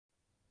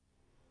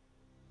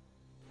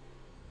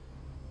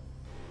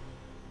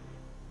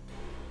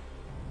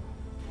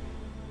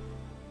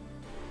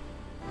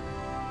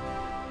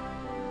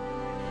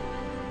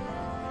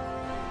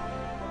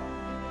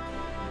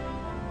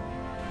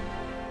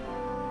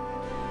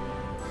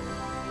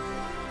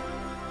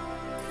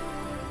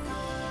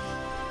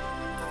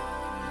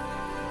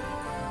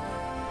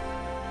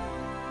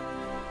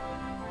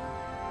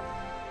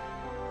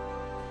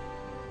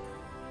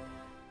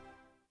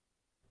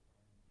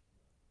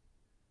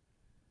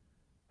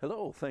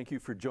Hello, thank you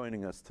for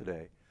joining us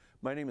today.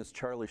 My name is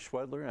Charlie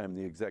Schwedler. I'm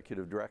the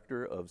Executive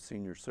Director of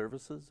Senior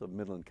Services of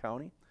Midland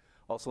County,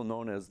 also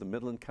known as the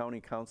Midland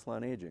County Council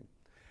on Aging.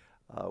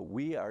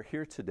 We are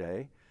here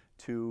today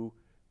to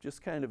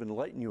just kind of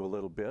enlighten you a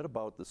little bit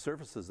about the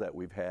services that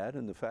we've had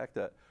and the fact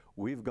that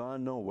we've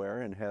gone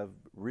nowhere and have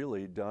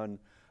really done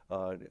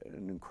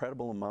an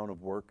incredible amount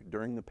of work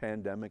during the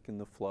pandemic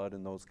and the flood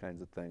and those kinds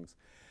of things.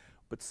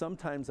 But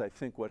sometimes I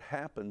think what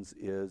happens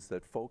is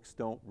that folks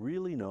don't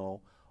really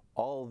know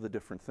all the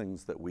different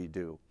things that we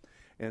do.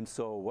 And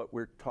so what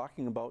we're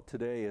talking about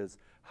today is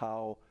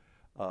how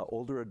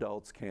older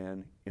adults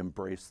can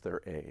embrace their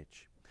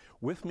age.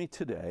 With me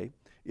today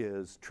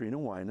is Trina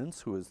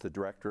Winans, who is the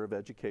Director of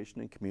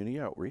Education and Community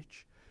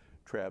Outreach,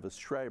 Travis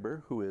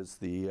Schreiber, who is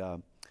the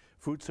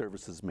Food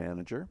Services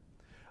Manager.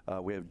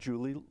 We have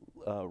Julie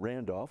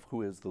Randolph,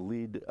 who is the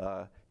Lead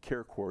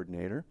Care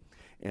Coordinator,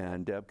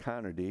 and Deb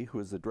Connerty,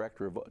 who is the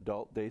Director of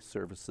Adult Day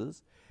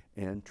Services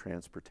and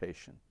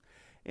Transportation.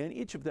 And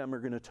each of them are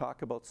going to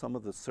talk about some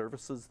of the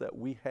services that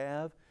we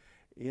have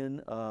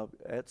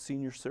at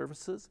Senior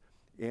Services.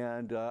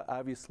 And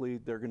obviously,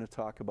 they're going to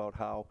talk about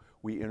how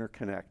we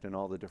interconnect and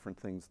all the different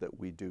things that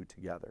we do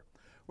together.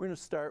 We're going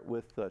to start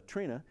with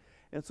Trina.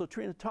 And so,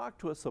 Trina, talk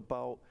to us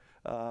about,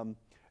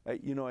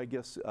 I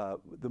guess,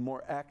 the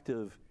more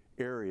active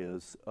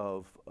areas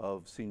of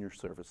Senior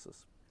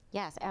Services.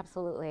 Yes,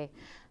 absolutely.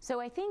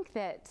 So I think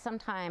that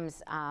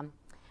sometimes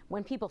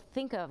when people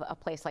think of a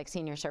place like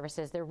Senior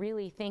Services, they're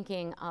really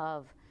thinking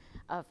of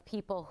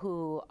people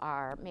who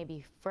are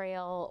maybe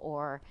frail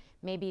or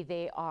maybe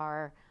they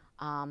are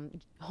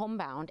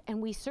homebound, and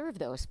we serve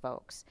those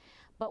folks.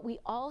 But we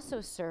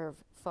also serve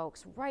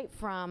folks right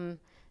from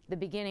the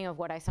beginning of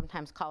what I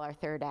sometimes call our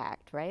third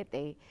act, right?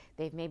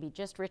 They've maybe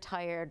just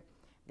retired,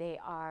 they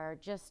are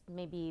just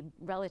maybe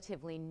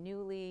relatively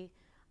newly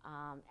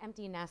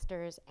empty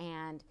nesters,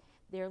 and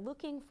they're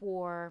looking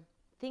for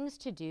things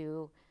to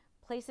do,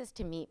 places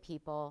to meet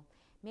people.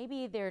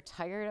 Maybe they're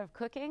tired of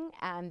cooking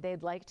and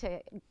they'd like to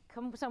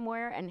come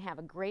somewhere and have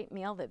a great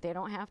meal that they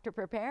don't have to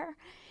prepare.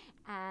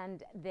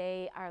 And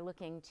they are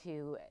looking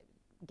to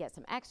get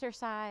some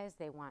exercise.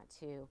 They want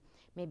to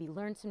maybe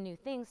learn some new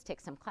things, take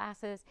some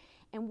classes.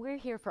 And we're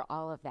here for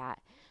all of that.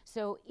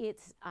 So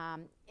it's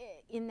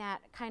in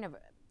that kind of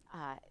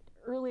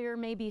earlier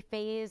maybe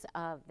phase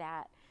of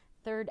that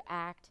third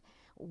act,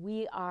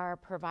 we are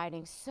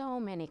providing so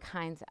many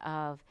kinds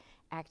of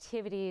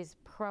activities,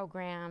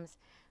 programs,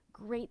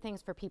 great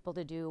things for people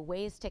to do,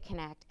 ways to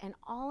connect, and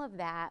all of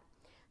that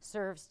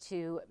serves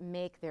to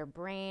make their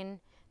brain,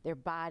 their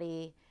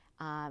body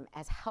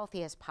as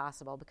healthy as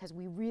possible, because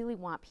we really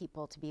want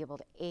people to be able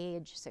to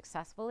age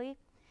successfully,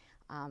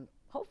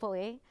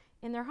 hopefully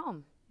in their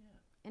home,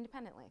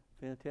 independently.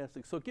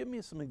 Fantastic. So give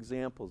me some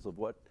examples of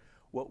what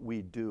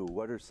we do.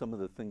 What are some of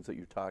the things that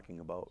you're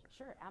talking about?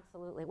 Sure,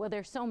 absolutely. Well,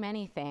 there's so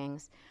many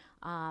things.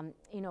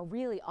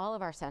 Really all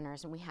of our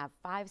centers, and we have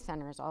 5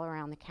 centers all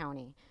around the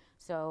county,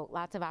 so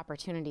lots of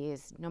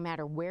opportunities no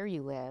matter where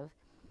you live.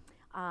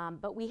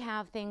 But we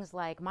have things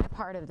like, my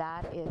part of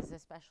that is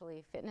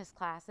especially fitness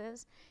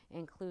classes,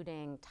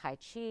 including Tai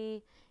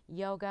Chi,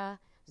 yoga,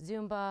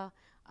 Zumba,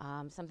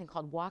 something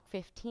called Walk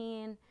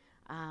 15,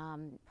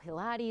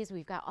 Pilates.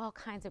 We've got all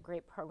kinds of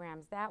great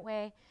programs that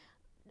way.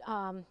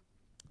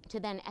 To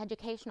then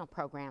educational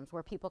programs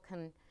where people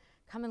can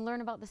come and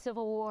learn about the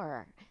Civil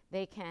War.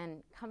 They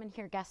can come and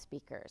hear guest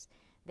speakers.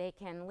 They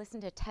can listen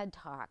to TED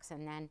Talks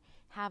and then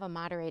have a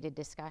moderated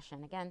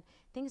discussion. Again,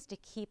 things to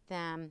keep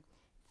them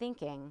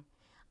thinking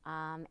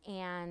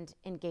and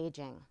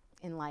engaging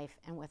in life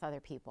and with other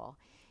people.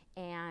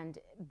 And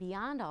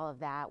beyond all of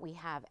that, we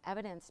have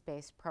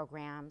evidence-based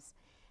programs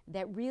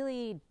that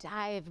really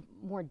dive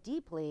more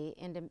deeply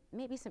into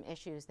maybe some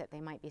issues that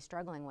they might be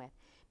struggling with.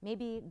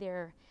 Maybe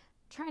they're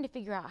trying to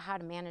figure out how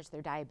to manage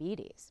their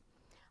diabetes.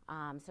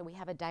 So we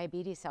have a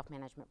diabetes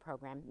self-management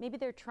program. Maybe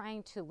they're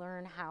trying to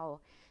learn how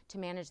to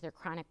manage their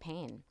chronic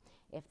pain,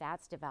 if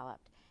that's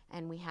developed.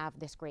 And we have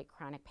this great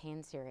chronic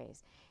pain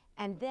series.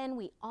 And then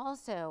we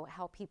also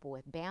help people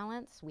with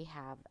balance. We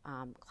have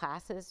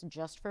classes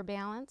just for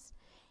balance.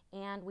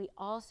 And we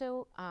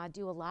also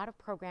do a lot of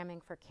programming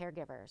for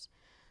caregivers.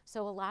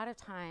 So a lot of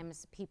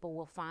times people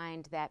will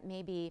find that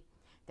maybe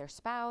their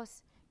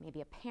spouse,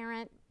 maybe a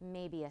parent,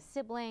 maybe a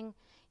sibling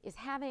is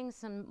having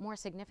some more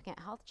significant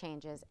health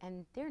changes,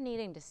 and they're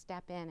needing to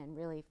step in and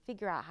really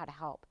figure out how to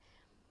help.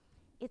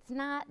 It's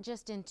not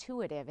just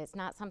intuitive. It's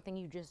not something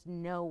you just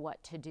know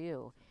what to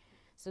do.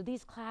 So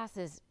these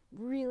classes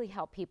really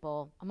help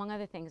people, among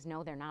other things,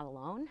 know they're not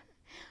alone.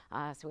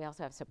 So we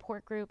also have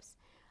support groups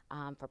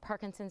for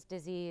Parkinson's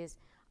disease,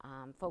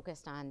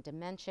 focused on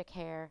dementia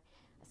care.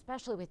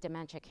 Especially with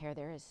dementia care,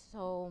 there is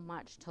so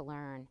much to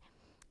learn.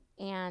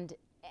 And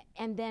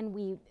then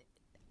we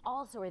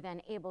also are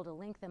then able to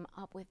link them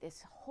up with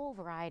this whole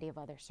variety of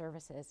other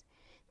services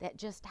that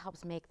just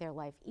helps make their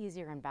life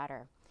easier and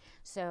better.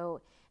 So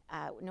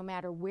no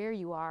matter where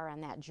you are on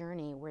that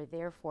journey, we're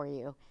there for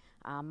you.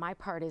 My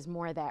part is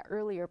more that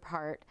earlier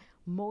part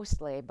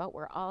mostly, but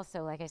we're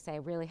also, like I say,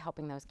 really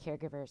helping those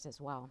caregivers as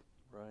well.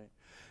 Right.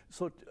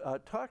 So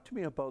talk to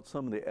me about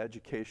some of the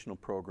educational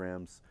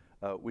programs.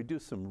 We do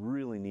some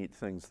really neat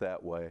things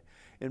that way.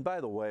 And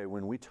by the way,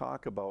 when we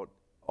talk about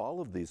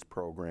all of these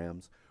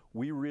programs,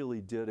 we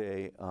really did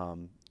a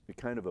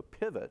kind of a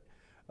pivot.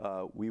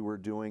 We were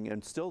doing,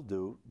 and still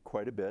do,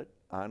 quite a bit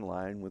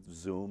online with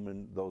Zoom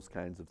and those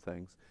kinds of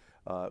things,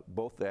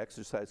 both the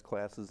exercise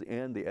classes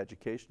and the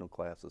educational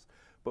classes.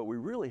 But we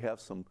really have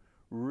some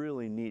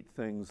really neat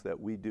things that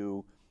we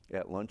do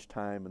at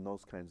lunchtime and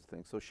those kinds of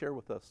things. So share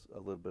with us a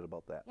little bit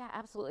about that. Yeah,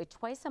 absolutely.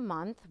 Twice a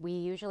month, we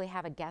usually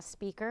have a guest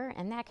speaker,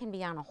 and that can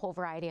be on a whole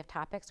variety of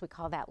topics. We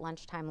call that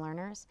lunchtime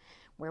learners,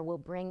 where we'll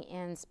bring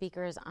in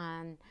speakers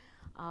on,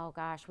 oh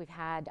gosh, we've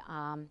had,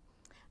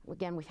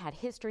 again, we've had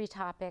history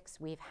topics,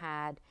 we've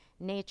had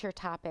nature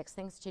topics,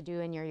 things to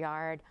do in your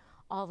yard,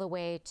 all the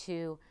way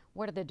to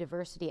what are the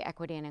diversity,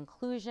 equity, and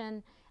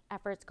inclusion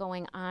efforts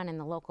going on in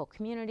the local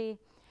community.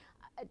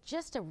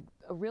 Just a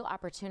real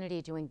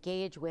opportunity to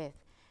engage with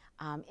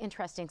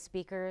interesting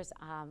speakers.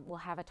 We'll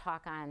have a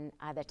talk on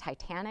the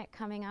Titanic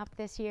coming up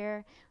this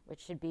year,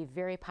 which should be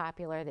very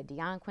popular, the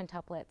Dion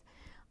quintuplet.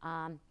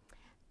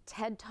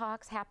 TED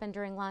Talks happen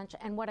during lunch,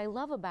 and what I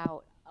love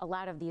about a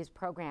lot of these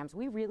programs,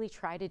 we really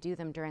try to do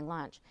them during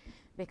lunch,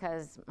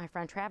 because my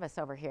friend Travis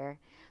over here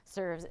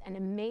serves an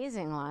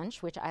amazing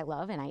lunch, which I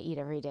love and I eat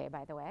every day,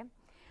 by the way.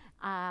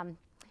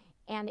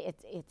 And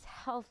it's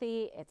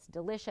healthy, it's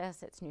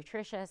delicious, it's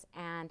nutritious,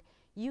 and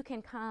you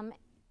can come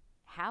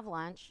have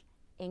lunch,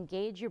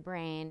 engage your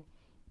brain,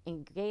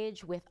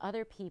 engage with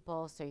other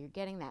people, so you're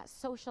getting that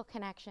social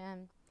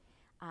connection,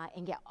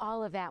 and get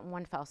all of that in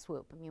one fell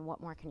swoop. I mean, what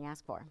more can you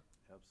ask for?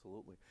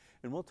 Absolutely.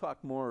 And we'll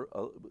talk more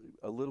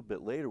a little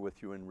bit later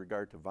with you in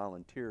regard to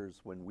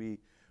volunteers when we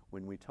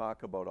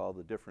talk about all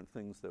the different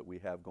things that we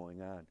have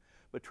going on.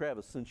 But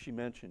Travis, since she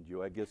mentioned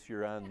you, I guess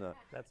you're on the,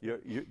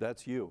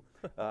 that's you.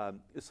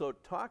 So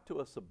talk to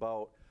us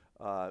about,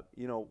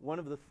 you know, one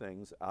of the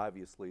things,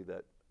 obviously,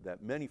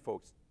 that many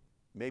folks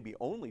maybe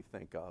only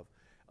think of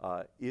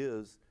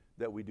is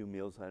that we do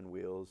Meals on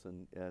Wheels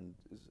and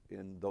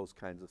those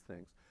kinds of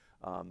things.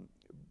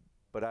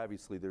 But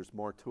obviously there's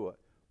more to it.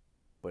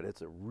 But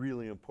it's a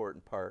really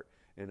important part,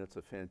 and it's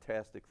a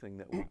fantastic thing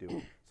that we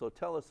do. So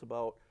tell us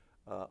about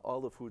all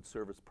the food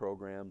service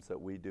programs that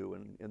we do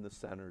in the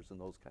centers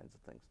and those kinds of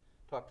things.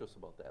 Talk to us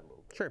about that a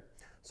little bit. Sure.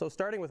 So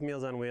starting with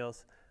Meals on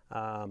Wheels,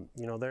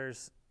 you know,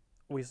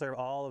 we serve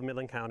all of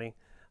Midland County.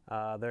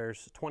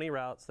 There's 20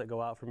 routes that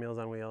go out for Meals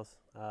on Wheels.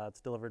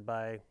 It's delivered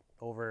by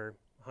over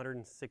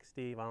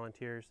 160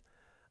 volunteers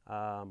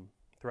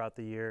throughout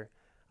the year.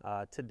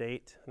 To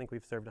date, I think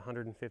we've served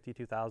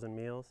 152,000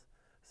 meals.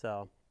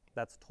 So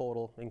that's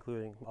total,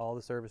 including all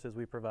the services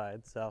we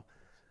provide. So,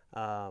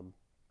 so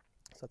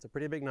it's a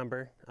pretty big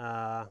number.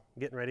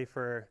 Getting ready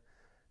for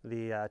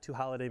the 2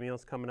 holiday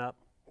meals coming up,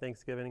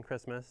 Thanksgiving and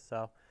Christmas.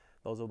 So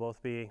those will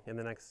both be in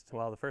the next,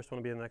 well, the first one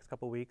will be in the next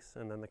couple weeks,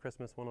 and then the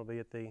Christmas one will be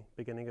at the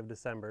beginning of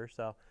December.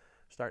 So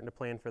starting to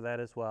plan for that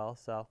as well.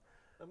 So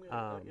I'm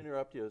going to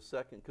interrupt you a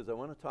second, because I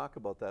want to talk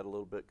about that a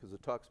little bit, because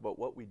it talks about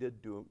what we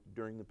did do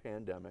during the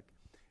pandemic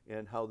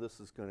and how this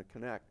is going to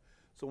connect.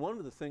 So one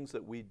of the things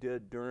that we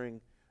did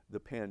during the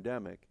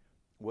pandemic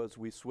was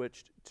we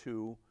switched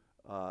to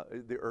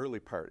the early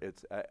part.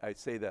 I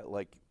say that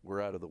like we're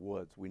out of the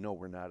woods. We know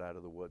we're not out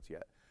of the woods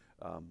yet.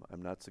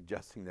 I'm not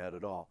suggesting that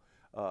at all.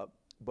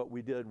 But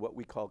we did what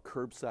we call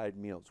curbside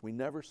meals. We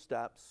never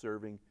stopped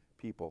serving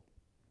people.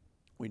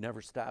 We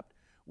never stopped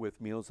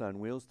with Meals on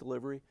Wheels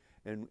delivery,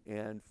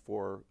 and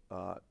for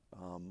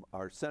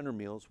our center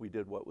meals, we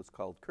did what was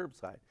called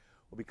curbside.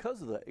 Well,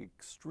 because of the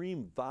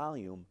extreme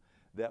volume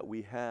that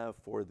we have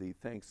for the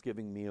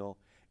Thanksgiving meal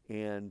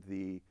and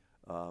the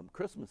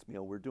Christmas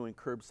meal, we're doing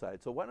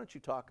curbside. So why don't you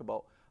talk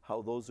about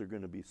how those are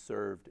going to be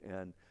served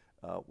and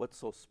what's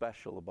so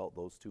special about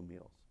those 2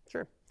 meals?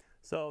 Sure.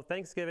 So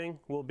Thanksgiving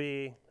will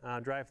be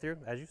drive-through,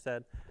 as you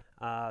said.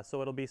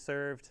 So it'll be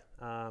served,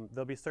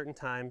 there'll be certain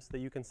times that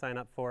you can sign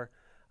up for.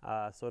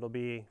 So it'll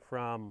be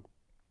from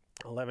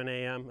 11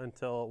 a.m.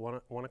 until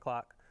 1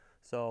 o'clock.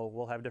 So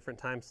we'll have different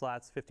time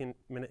slots,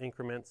 15-minute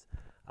increments.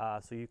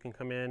 So you can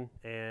come in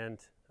and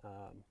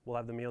we'll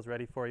have the meals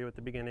ready for you at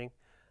the beginning.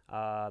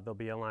 There'll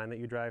be a line that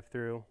you drive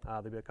through.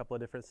 There'll be a couple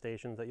of different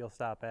stations that you'll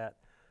stop at.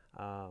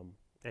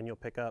 And you'll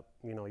pick up,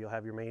 you know, you'll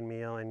have your main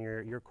meal and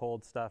your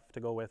cold stuff to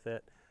go with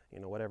it, you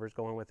know, whatever's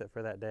going with it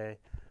for that day.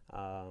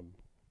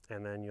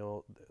 And then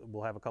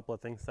we'll have a couple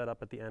of things set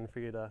up at the end for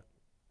you to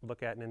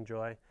look at and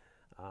enjoy.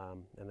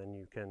 And then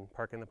you can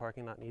park in the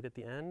parking lot and eat at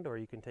the end, or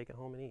you can take it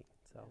home and eat.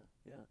 So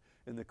yeah.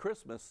 In the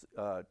Christmas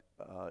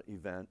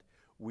event,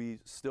 we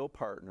still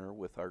partner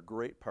with our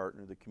great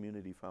partner, the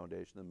Community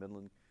Foundation, the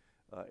Midland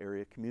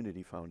Area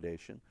Community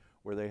Foundation,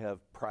 where they have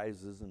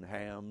prizes and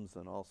hams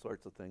and all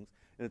sorts of things,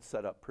 and it's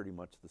set up pretty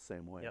much the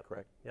same way,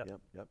 correct? Yep.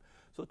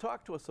 So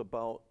talk to us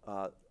about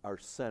our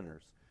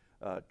centers.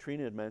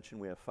 Trina had mentioned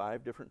we have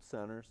 5 different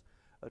centers.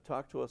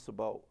 Talk to us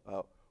about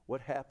what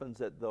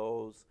happens at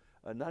those,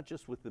 not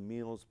just with the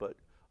meals, but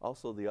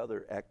also the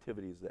other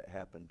activities that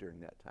happen during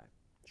that time.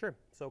 Sure.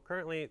 So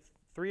currently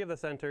 3 of the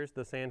centers,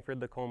 the Sanford,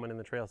 the Coleman, and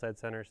the Trailside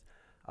centers,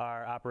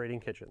 are operating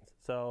kitchens.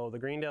 So the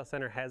Greendale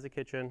Center has a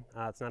kitchen.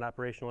 It's not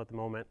operational at the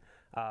moment,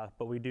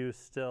 but we do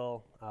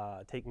still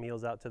take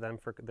meals out to them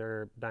for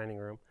their dining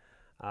room.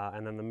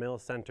 And then the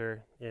Mills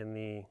Center in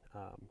the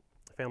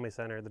Family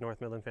Center, the North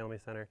Midland Family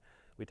Center,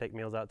 we take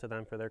meals out to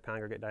them for their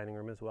congregate dining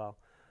room as well.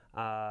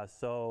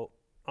 So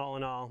all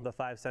in all, the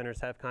 5 centers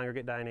have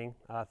congregate dining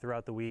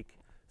throughout the week.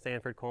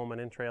 Sanford, Coleman,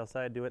 and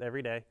Trailside do it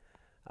every day.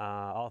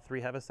 All 3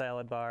 have a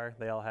salad bar.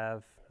 They all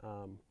have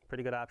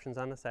pretty good options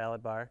on the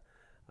salad bar.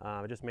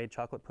 I just made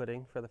chocolate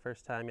pudding for the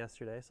first time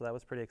yesterday, so that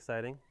was pretty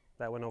exciting.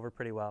 That went over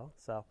pretty well.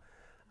 So,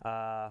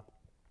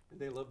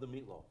 they love the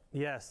meatloaf.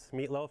 Yes,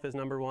 meatloaf is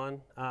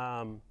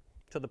 #1,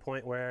 to the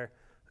point where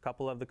a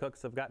couple of the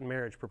cooks have gotten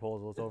marriage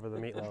proposals over the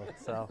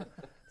meatloaf.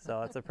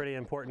 So it's a pretty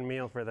important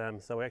meal for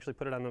them. So we actually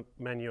put it on the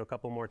menu a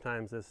couple more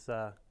times this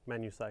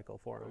menu cycle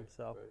for them.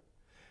 So.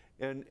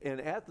 Right.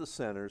 And at the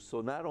centers,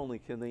 so not only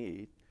can they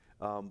eat,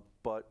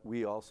 but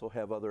we also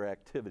have other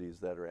activities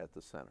that are at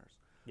the centers.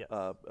 Yes.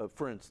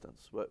 For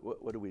instance,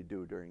 what do we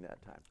do during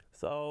that time?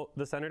 So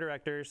the center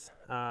directors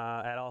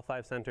at all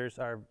 5 centers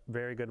are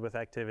very good with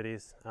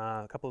activities.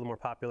 A couple of the more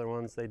popular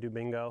ones, they do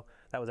bingo.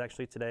 That was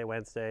actually today,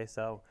 Wednesday,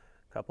 so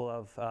a couple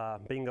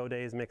of bingo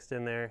days mixed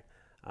in there.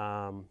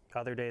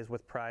 Other days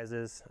with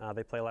prizes.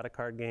 They play a lot of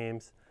card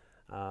games.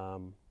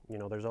 You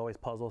know, there's always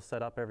puzzles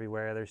set up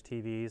everywhere. There's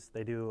TVs.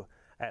 They do,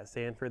 at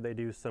Sanford, they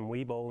do some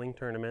Wii bowling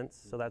tournaments,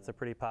 so that's a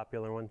pretty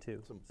popular one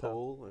too. Some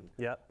pool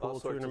and pool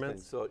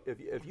tournaments. So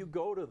if you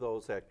go to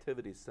those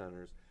activity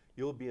centers,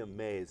 you'll be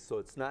amazed. So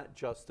it's not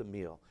just a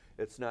meal.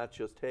 It's not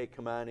just, hey,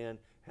 come on in,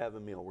 have a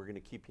meal. We're going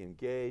to keep you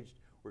engaged.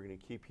 We're going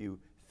to keep you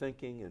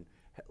thinking and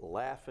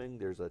laughing.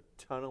 There's a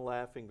ton of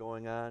laughing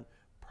going on.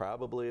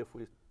 Probably if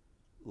we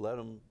let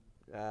them,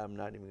 I'm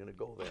not even going to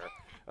go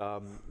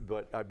there.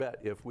 But I bet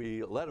if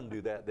we let them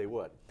do that, they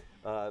would.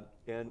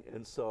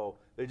 And so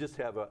they just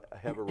have a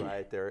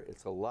riot there.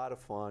 It's a lot of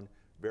fun,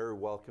 very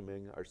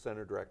welcoming. Our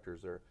center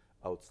directors are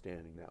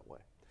outstanding that way.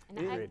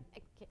 And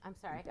I'm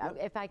sorry,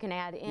 if I can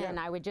add in,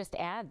 I would just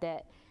add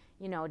that,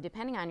 you know,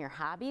 depending on your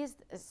hobbies,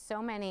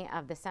 so many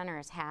of the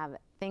centers have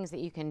things that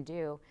you can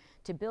do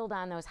to build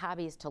on those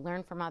hobbies, to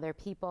learn from other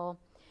people.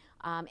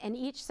 And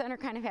each center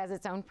kind of has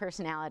its own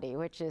personality,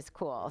 which is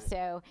cool.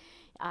 So,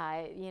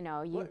 you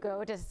know, you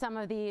go to some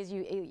of these,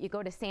 you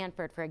go to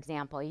Sanford, for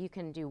example, you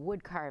can do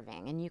wood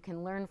carving, and you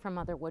can learn from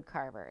other wood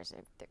carvers.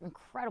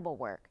 Incredible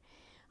work.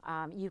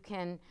 You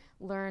can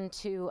learn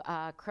to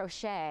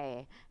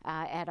crochet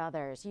at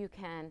others. You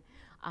can...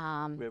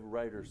 we have a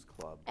writers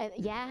club.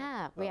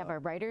 We have a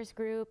writers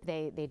group.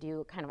 They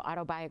do kind of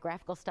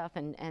autobiographical stuff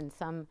and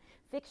some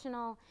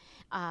fictional.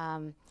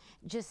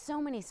 Just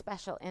so many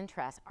special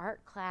interests,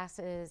 art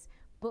classes,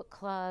 book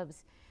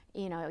clubs.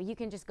 You know, you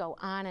can just go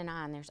on and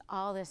on. There's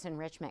all this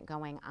enrichment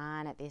going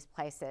on at these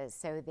places.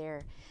 So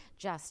they're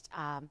just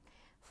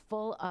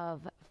full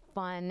of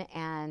fun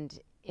and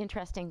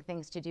interesting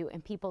things to do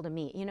and people to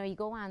meet. You know, you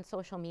go on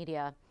social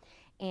media,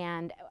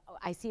 and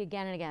I see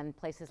again and again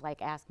places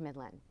like Ask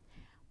Midland.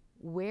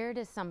 Where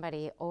does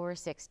somebody over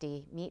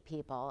 60 meet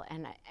people?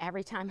 And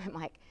every time I'm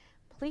like,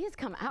 please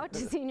come out to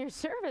senior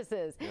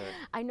services. Right.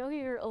 I know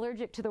you're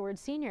allergic to the word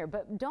senior,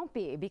 but don't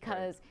be,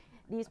 because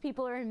these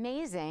people are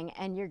amazing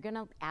and you're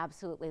gonna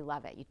absolutely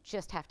love it. You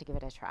just have to give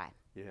it a try.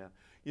 Yeah,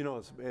 you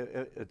know,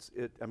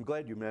 I'm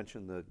glad you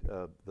mentioned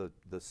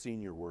the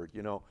senior word.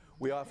 You know,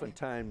 we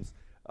oftentimes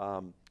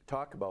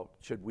talk about,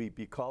 should we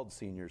be called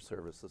senior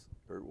services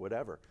or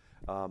whatever?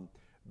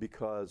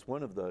 Because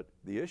one of the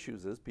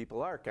issues is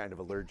people are kind of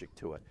allergic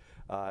to it.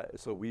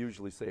 So we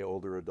usually say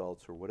older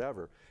adults or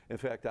whatever. In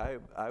fact,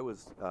 I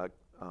was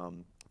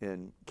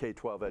in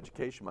K-12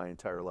 education my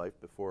entire life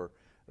before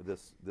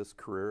this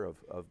career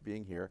of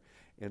being here.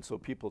 And so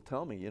people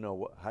tell me, you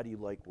know, how do you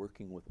like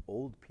working with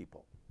old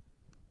people?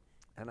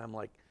 And I'm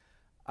like,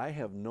 I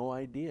have no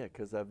idea,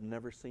 because I've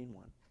never seen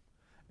one.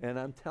 And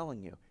I'm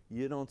telling you,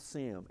 you don't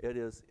see them. It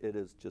is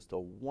just a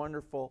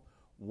wonderful,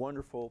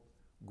 wonderful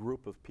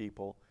group of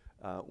people.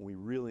 We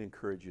really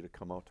encourage you to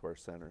come out to our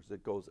centers.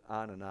 It goes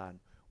on and on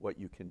what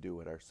you can do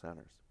at our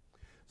centers.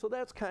 So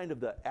that's kind of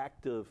the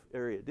active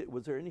area.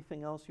 Was there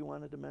anything else you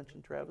wanted to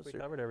mention, Travis? We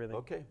covered everything.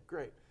 Okay,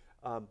 great.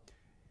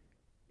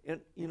 And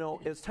you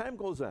know, as time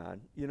goes on,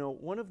 you know,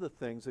 one of the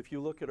things, if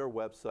you look at our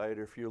website,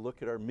 or if you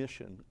look at our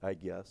mission, I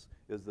guess,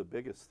 is the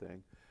biggest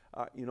thing.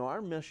 You know, our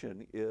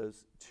mission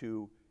is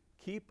to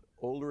keep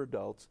older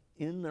adults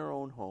in their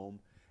own home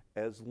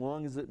as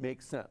long as it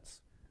makes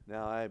sense.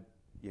 Now, I,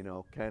 you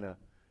know, kind of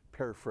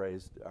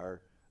paraphrased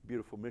our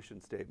beautiful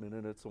mission statement,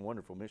 and it's a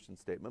wonderful mission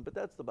statement, but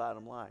that's the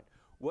bottom line.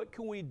 What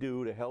can we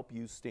do to help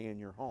you stay in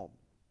your home?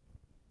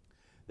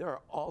 There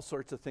are all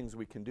sorts of things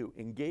we can do.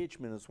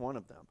 Engagement is one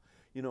of them.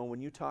 You know,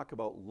 when you talk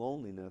about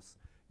loneliness,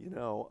 you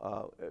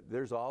know,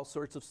 there's all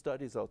sorts of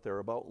studies out there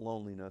about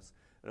loneliness,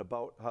 and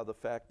about how the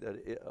fact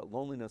that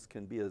loneliness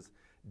can be as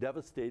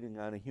devastating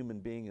on a human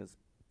being as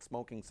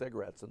smoking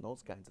cigarettes and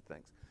those kinds of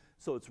things.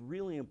 So it's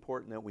really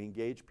important that we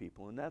engage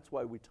people, and that's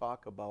why we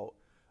talk about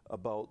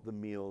about the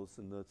meals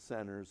and the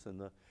centers and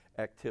the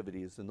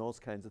activities and those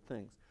kinds of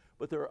things.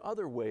 But there are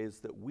other ways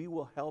that we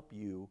will help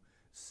you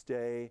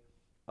stay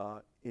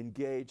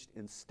engaged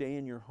and stay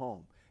in your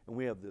home. And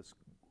we have this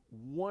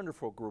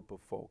wonderful group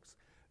of folks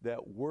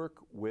that work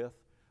with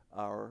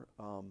our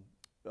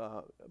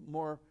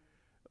more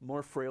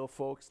frail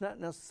folks, not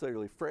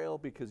necessarily frail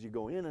because you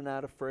go in and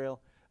out of frail,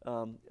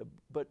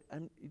 but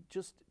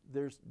just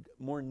there's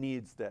more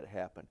needs that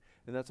happen,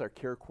 and that's our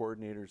care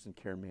coordinators and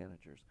care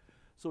managers.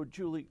 So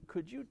Julie,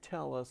 could you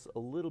tell us a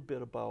little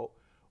bit about,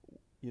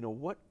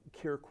 what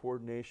care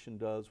coordination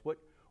does,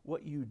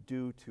 what you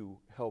do to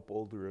help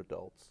older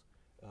adults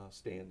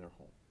stay in their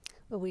home?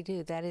 Well, we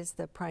do. That is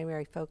the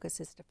primary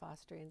focus, is to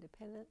foster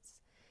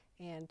independence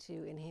and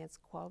to enhance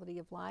quality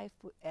of life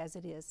as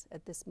it is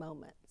at this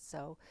moment.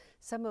 So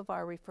some of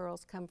our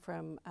referrals come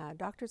from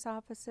doctor's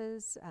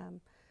offices,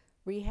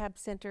 rehab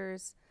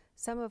centers.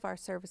 Some of our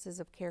services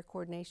of care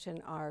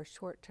coordination are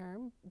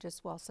short-term,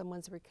 just while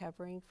someone's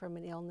recovering from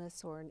an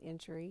illness or an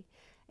injury,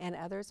 and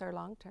others are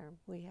long-term.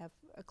 We have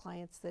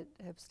clients that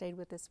have stayed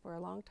with us for a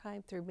long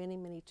time through many,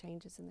 many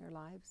changes in their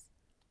lives.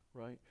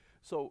 Right.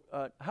 So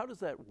how does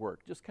that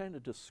work? Just kind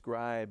of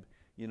describe,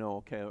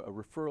 okay, a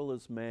referral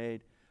is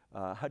made.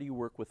 How do you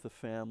work with the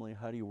family?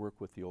 How do you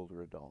work with the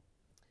older adult?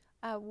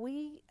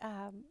 We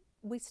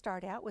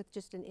start out with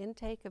just an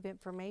intake of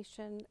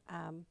information.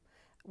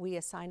 We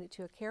assign it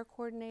to a care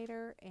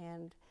coordinator,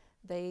 and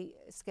they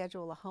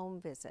schedule a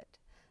home visit.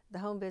 The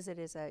home visit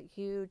is a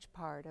huge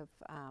part of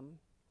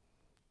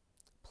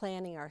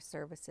planning our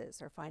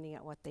services or finding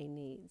out what they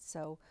need.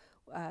 So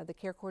the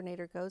care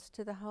coordinator goes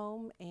to the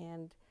home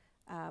and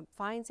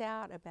finds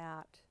out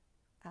about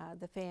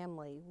the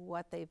family,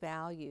 what they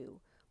value,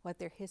 what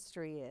their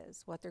history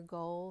is, what their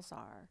goals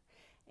are.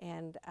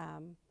 And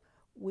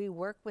we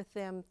work with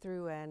them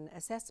through an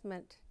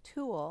assessment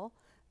tool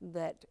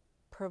that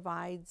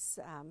provides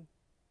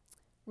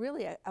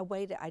really a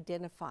way to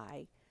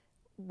identify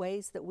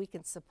ways that we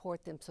can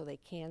support them so they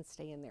can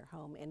stay in their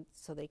home and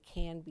so they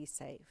can be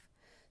safe.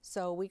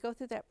 So we go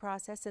through that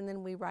process, and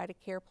then we write a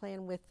care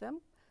plan with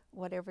them.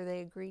 Whatever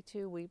they agree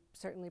to, we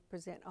certainly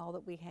present all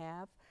that we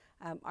have.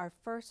 Our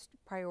first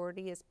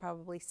priority is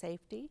probably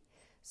safety,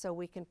 so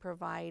we can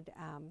provide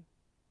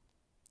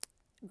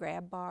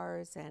grab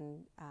bars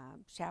and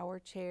shower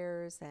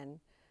chairs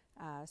and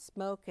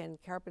smoke and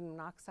carbon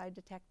monoxide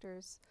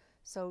detectors.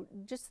 So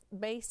just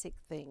basic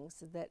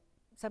things that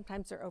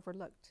sometimes are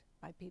overlooked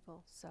by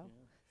people. So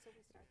we start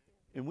there.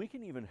 And we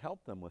can even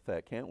help them with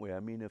that, can't we? I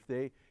mean, if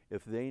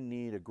they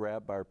need a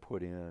grab bar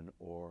put in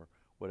or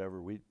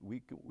whatever, we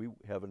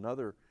have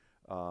another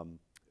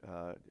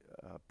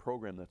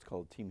program that's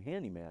called Team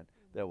Handyman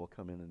that will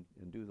come in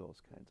and do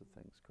those kinds of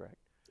things, correct?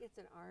 It's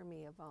an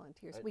army of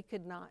volunteers. We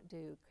could not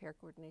do care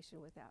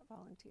coordination without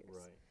volunteers.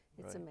 Right.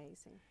 It's right.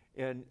 amazing.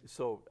 And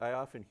so I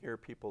often hear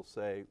people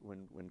say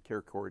when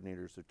care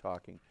coordinators are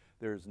talking,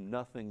 there's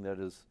nothing that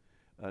is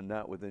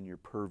not within your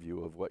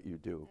purview of what you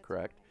do, That's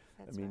correct?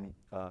 Right. That's I mean,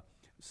 right.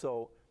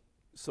 So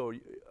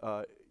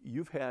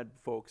you've had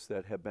folks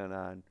that have been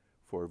on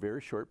for a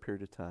very short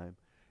period of time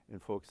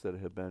and folks that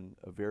have been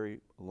a very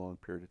long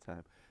period of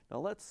time. Now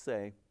let's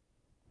say,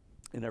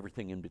 and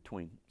everything in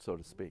between, so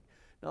to speak.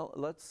 Now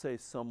let's say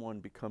someone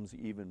becomes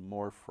even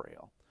more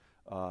frail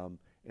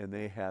and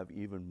they have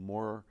even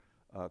more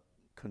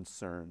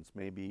concerns.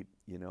 Maybe,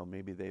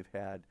 maybe they've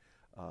had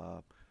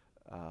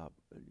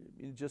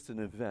just an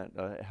event,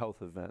 a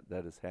health event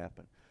that has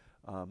happened.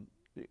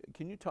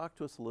 Can you talk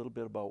to us a little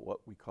bit about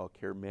what we call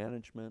care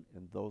management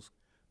and those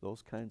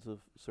kinds of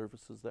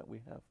services that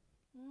we have?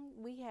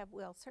 We have,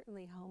 well,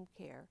 certainly home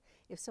care.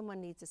 If someone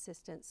needs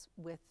assistance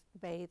with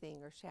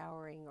bathing or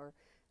showering or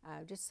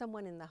just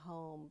someone in the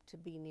home to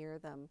be near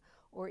them,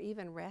 or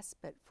even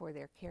respite for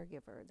their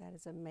caregiver, that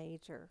is a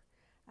major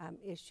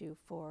issue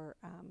for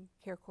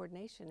care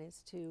coordination,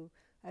 is to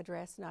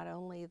address not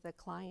only the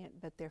client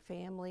but their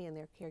family and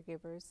their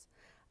caregivers.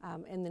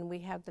 And then we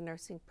have the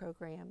nursing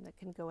program that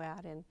can go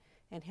out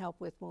and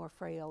help with more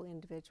frail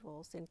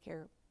individuals in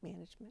care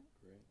management.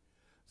 Great.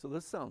 So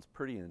this sounds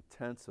pretty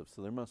intensive,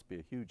 so there must be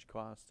a huge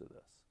cost to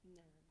this.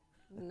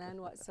 No,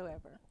 none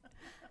whatsoever.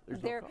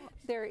 There's no cost.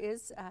 There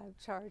is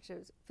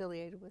charges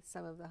affiliated with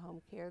some of the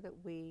home care that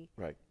we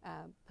right.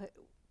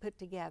 Put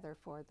together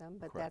for them,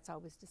 but Correct. that's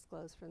always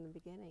disclosed from the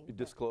beginning.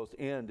 Disclosed,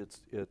 and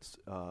it's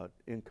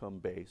income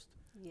based,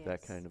 yes.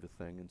 that kind of a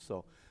thing. And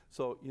so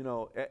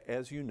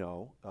as you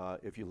know,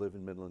 if you live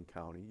in Midland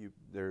County,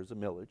 there's a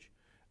millage,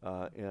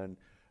 and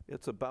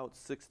it's about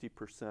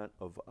 60%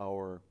 of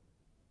our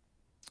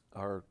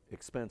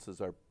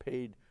expenses are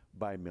paid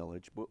by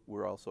millage, but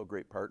we're also a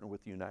great partner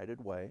with United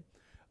Way,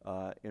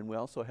 and we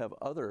also have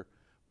other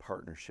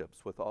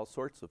partnerships with all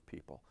sorts of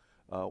people.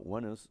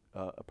 One is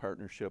a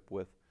partnership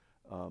with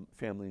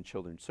Family and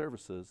Children's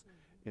Services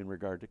in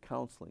regard to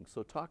counseling.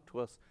 So talk to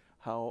us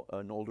how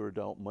an older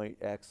adult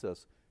might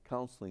access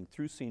counseling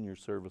through senior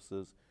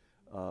services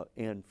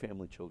and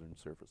Family Children's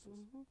Services.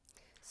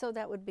 So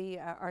that would be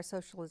our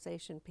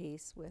socialization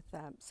piece with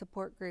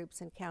support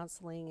groups and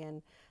counseling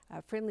and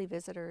friendly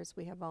visitors.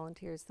 We have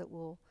volunteers that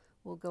will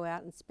we'll go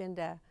out and spend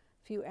a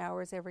few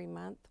hours every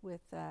month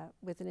with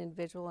an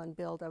individual and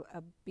build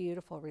a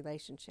beautiful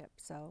relationship.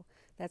 So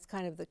that's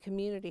kind of the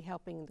community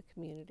helping the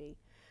community.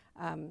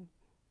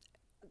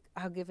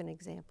 I'll give an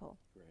example.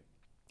 Great.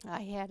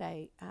 I had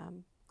a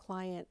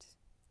client.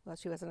 Well,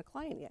 she wasn't a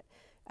client yet.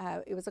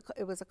 It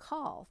was a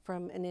call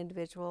from an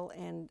individual,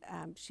 and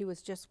she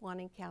was just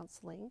wanting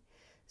counseling.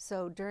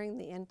 So during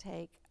the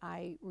intake,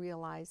 I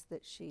realized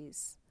that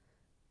she's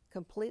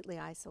completely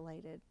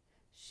isolated.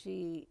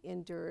 She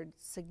endured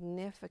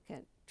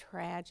significant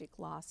tragic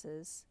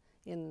losses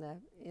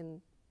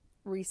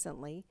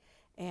recently,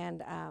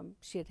 and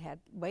she had had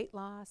weight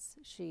loss.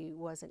 She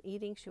wasn't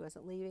eating. She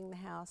wasn't leaving the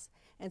house,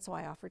 and so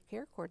I offered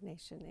care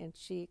coordination, and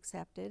she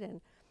accepted.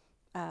 And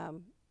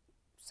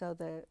so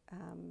the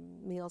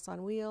Meals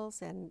on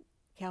Wheels and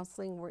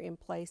counseling were in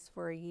place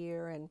for a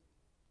year, and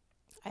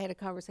I had a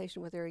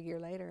conversation with her a year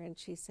later, and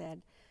she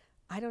said,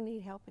 "I don't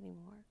need help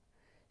anymore."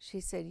 She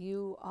said,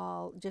 "You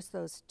all, just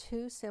those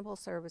two simple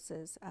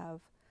services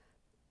of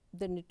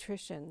the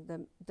nutrition,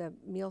 the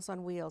Meals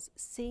on Wheels,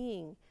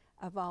 seeing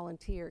a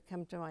volunteer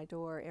come to my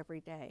door every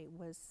day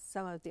was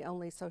some of the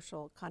only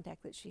social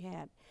contact that she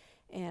had,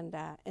 and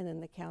then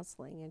the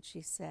counseling." And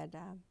she said,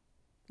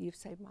 "You've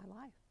saved my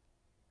life,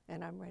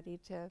 and I'm ready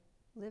to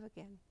live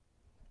again."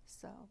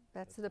 So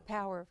that's the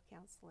power of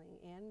counseling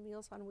and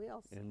Meals on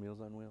Wheels. And Meals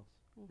on Wheels.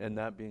 Mm-hmm. And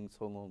not being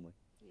so lonely.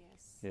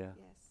 Yes. Yeah.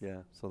 Yes.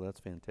 Yeah. So that's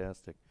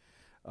fantastic.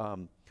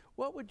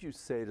 What would you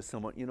say to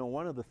someone? You know,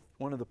 one of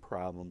the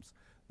problems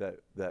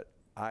that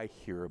I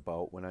hear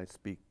about when I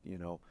speak, you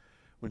know,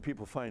 when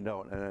people find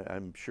out, and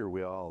I'm sure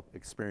we all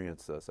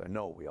experience this. I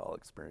know we all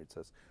experience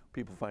this.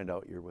 People find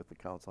out you're with the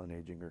Council on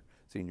Aging or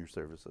Senior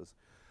Services.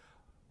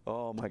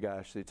 Oh my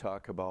gosh, they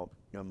talk about,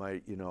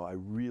 I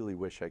really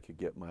wish I could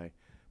get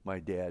my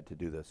dad to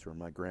do this, or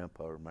my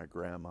grandpa, or my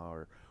grandma,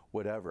 or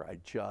whatever. I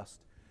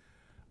just,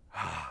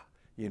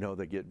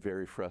 they get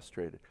very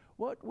frustrated.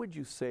 What would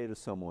you say to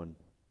someone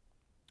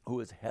who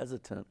is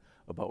hesitant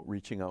about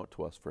reaching out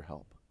to us for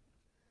help?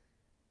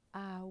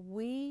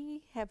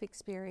 We have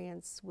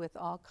experience with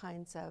all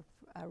kinds of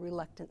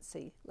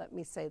reluctancy, let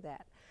me say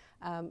that.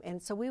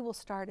 And so we will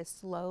start as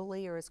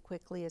slowly or as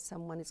quickly as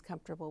someone is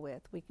comfortable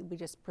with. We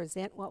just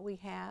present what we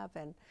have,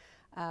 and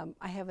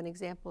I have an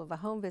example of a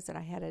home visit.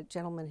 I had a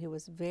gentleman who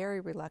was very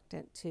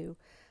reluctant to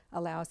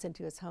allow us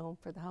into his home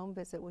for the home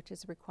visit, which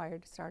is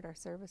required to start our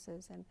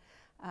services. And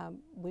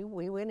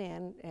we went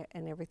in,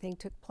 and everything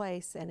took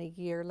place, and a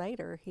year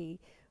later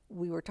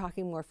we were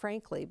talking more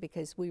frankly,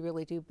 because we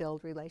really do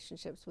build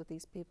relationships with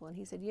these people. And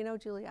he said, "You know,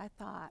 Julie, I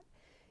thought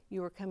you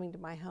were coming to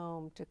my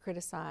home to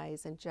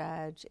criticize and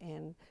judge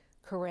and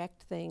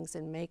correct things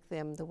and make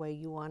them the way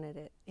you wanted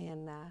it."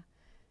 And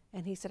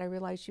he said, "I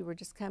realized you were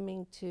just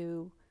coming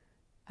to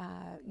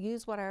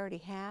use what I already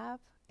have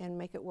and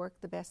make it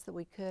work the best that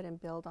we could and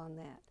build on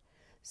that."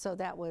 So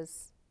that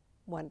was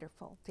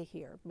wonderful to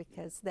hear,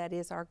 because that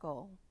is our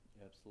goal.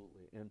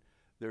 Absolutely. And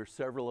there are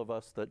several of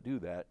us that do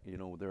that. You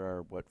know, there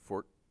are,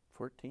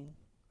 14?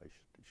 I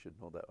should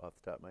know that off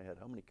the top of my head.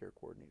 How many care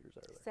coordinators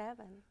are there?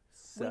 7.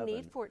 We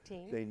need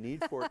 14. They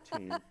need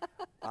 14.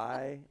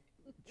 I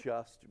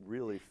just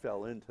really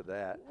fell into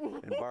that,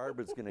 and Barb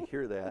is going to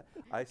hear that.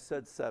 I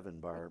said 7,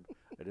 Barb.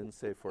 I didn't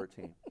say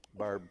 14.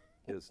 Barb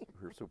is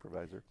her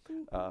supervisor.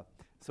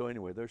 So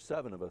anyway, there's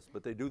 7 of us,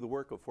 but they do the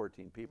work of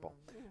 14 people,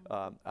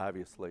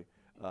 obviously.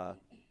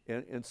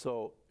 And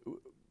so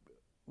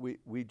we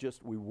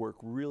work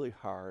really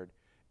hard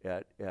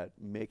at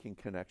making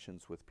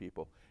connections with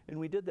people. And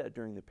we did that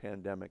during the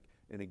pandemic.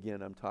 And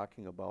again, I'm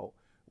talking about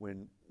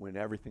when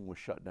everything was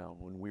shut down,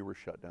 when we were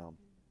shut down.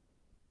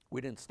 We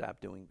didn't stop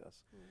doing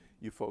this.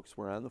 You folks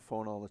were on the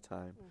phone all the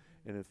time.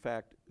 And in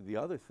fact, the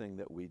other thing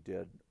that we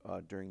did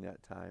during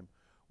that time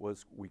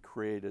was we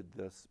created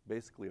this,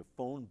 basically a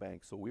phone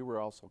bank. So we were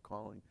also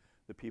calling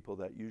the people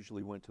that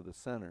usually went to the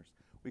centers.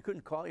 We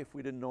couldn't call you if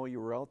we didn't know you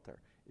were out there.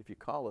 If you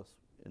call us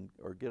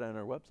or get on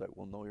our website,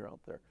 we'll know you're out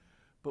there.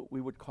 But we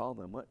would call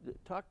them.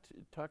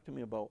 Talk to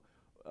me about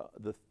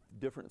the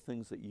different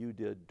things that you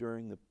did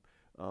during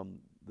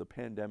the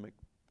pandemic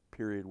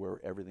period where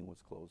everything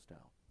was closed down.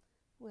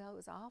 Well, it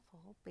was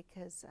awful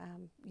because,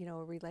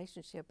 a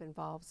relationship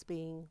involves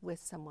being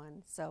with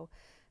someone. So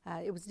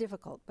it was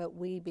difficult, but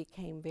we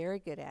became very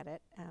good at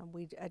it.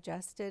 We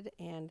adjusted,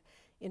 and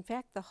in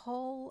fact, the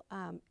whole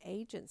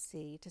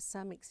agency, to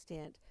some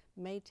extent,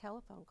 made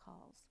telephone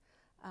calls.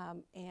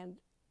 And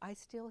I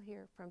still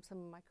hear from some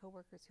of my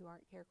coworkers who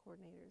aren't care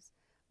coordinators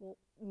will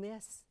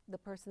miss the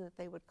person that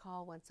they would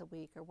call once a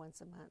week or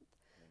once a month.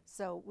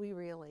 So we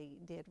really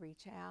did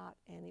reach out,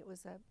 and it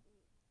was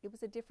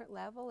a different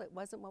level. It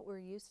wasn't what we're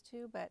used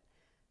to, but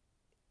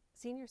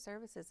senior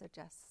services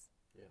adjusts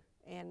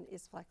and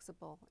is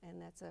flexible,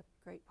 and that's a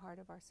great part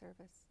of our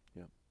service.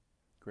 Yeah,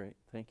 great,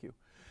 thank you.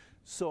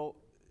 So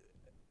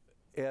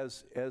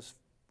as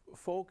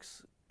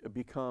folks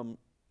become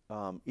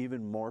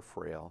even more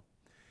frail,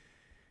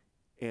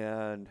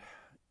 and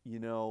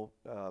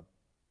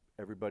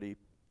everybody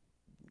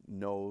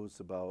knows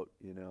about,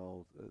 you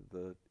know,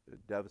 the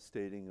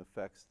devastating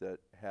effects that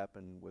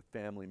happen with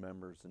family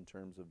members in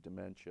terms of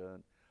dementia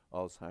and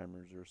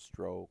Alzheimer's or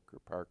stroke or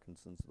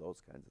Parkinson's,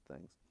 those kinds of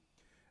things.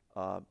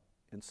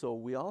 And so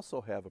we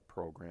also have a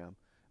program.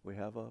 We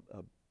have a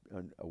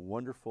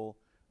wonderful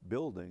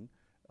building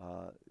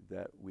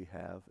that we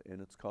have,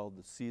 and it's called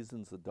the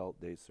Seasons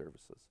Adult Day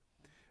Services.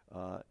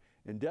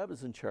 And Deb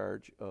is in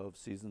charge of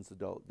Seasons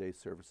Adult Day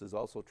Services,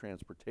 also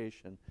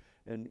transportation.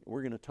 And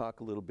we're going to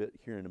talk a little bit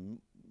here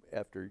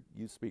after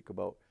you speak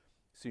about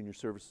senior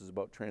services,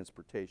 about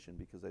transportation,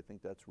 because I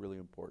think that's really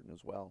important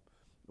as well,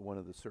 one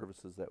of the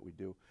services that we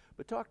do.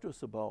 But talk to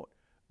us about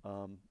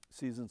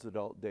Seasons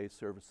Adult Day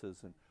Services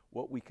and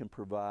what we can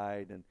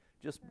provide and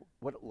just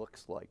what it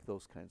looks like,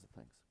 those kinds of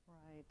things.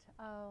 Right.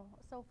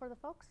 So for the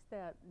folks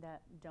that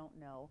don't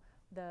know,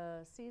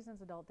 the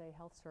Seasons Adult Day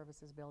Health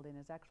Services building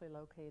is actually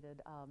located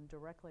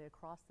directly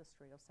across the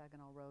street of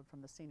Saginaw Road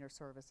from the Senior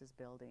Services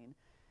building.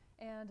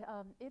 And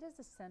it is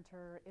a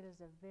center. It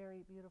is a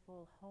very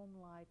beautiful,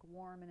 home-like,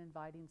 warm and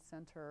inviting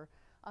center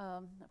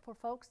for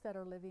folks that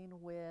are living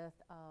with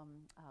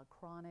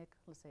chronic,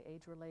 let's say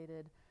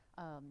age-related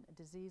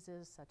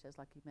diseases, such as,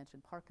 like you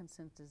mentioned,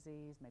 Parkinson's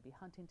disease, maybe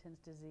Huntington's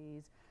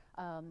disease,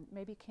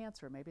 maybe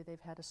cancer, maybe they've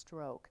had a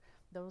stroke.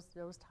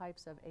 Those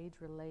types of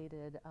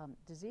age-related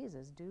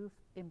diseases do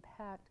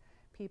impact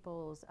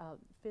people's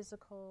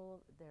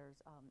physical,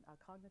 there's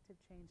cognitive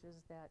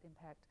changes that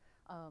impact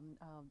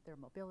their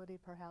mobility,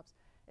 perhaps.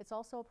 It's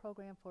also a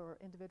program for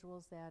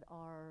individuals that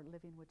are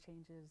living with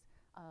changes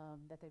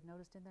that they've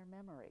noticed in their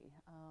memory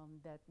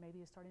that maybe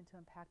is starting to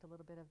impact a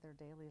little bit of their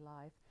daily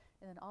life.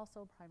 And then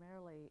also,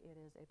 primarily, it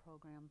is a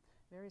program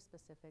very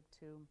specific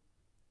to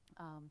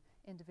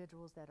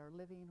individuals that are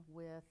living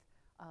with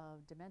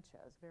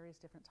dementias, various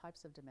different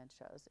types of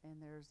dementias,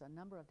 and there's a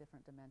number of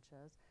different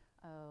dementias.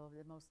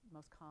 The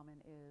most common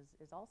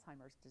is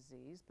Alzheimer's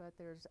disease, but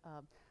there's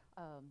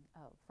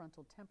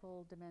frontal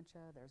temporal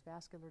dementia, there's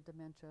vascular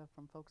dementia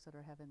from folks that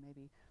are having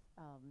maybe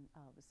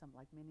some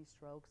like mini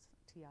strokes,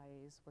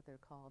 TIAs, what they're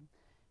called.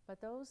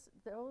 But those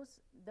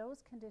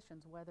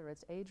conditions, whether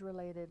it's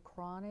age-related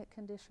chronic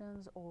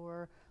conditions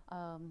or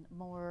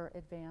more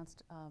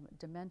advanced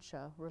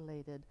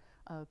dementia-related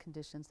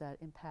conditions that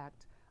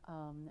impact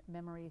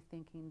memory,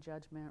 thinking,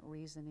 judgment,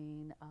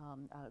 reasoning,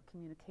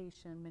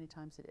 communication. Many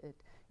times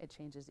it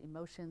changes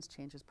emotions,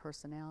 changes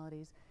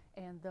personalities,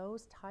 and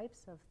those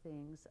types of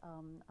things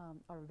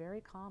are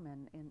very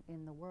common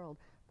in the world,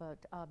 but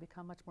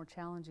become much more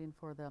challenging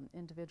for the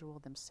individual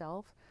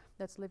themselves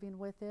that's living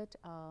with it,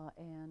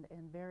 and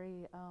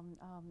very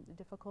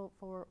difficult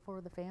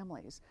for the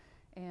families.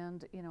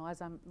 And you know,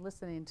 as I'm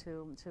listening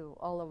to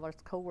all of our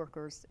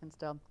coworkers and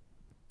stuff,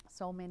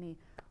 so many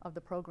of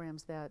the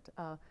programs that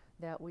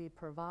we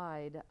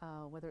provide,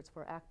 whether it's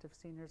for active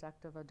seniors,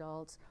 active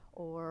adults,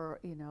 or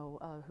you know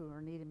who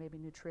are needing maybe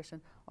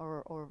nutrition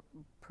or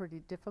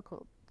pretty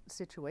difficult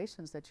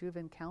situations that you've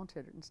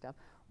encountered and stuff,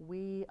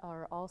 we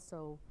are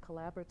also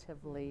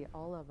collaboratively,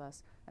 all of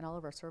us and all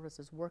of our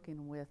services,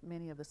 working with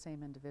many of the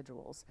same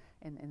individuals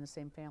in the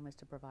same families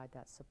to provide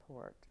that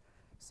support.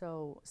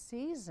 So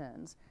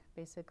Seasons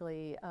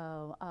basically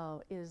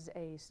is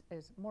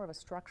more of a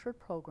structured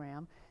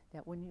program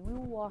that when you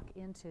walk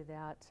into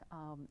that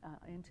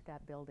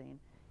building,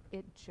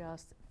 it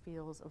just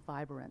feels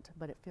vibrant,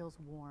 but it feels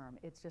warm.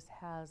 It just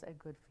has a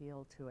good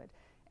feel to it.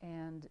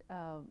 And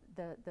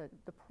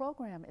the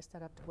program is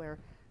set up to where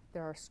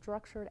there are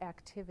structured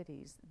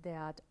activities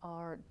that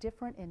are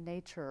different in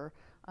nature,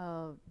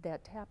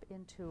 that tap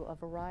into a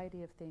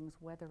variety of things,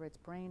 whether it's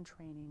brain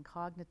training,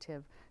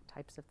 cognitive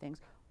types of things,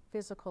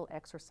 physical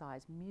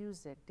exercise,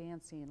 music,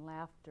 dancing,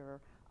 laughter,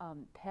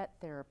 pet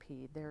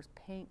therapy, there's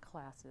paint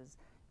classes,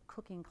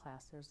 cooking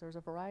classes. There's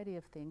a variety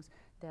of things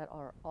that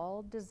are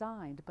all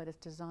designed, but it's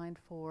designed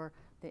for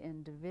the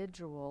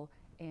individual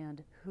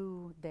and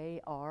who they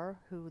are,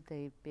 who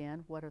they've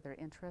been, what are their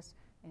interests,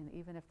 and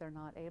even if they're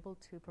not able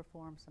to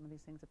perform some of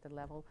these things at the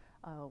level,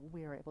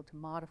 we are able to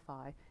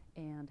modify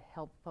and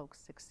help folks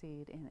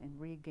succeed and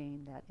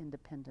regain that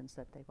independence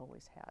that they've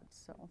always had.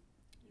 So,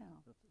 yeah.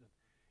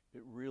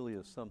 It really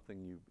is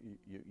something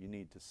you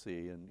need to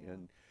see,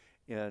 and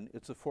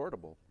it's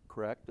affordable,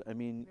 correct? I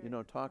mean, you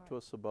know, talk to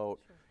us about,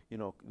 you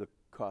know, the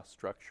cost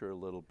structure a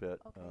little bit.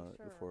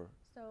 Okay, sure.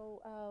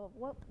 So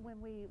when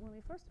we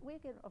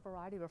get a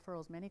variety of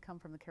referrals. Many come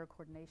from the care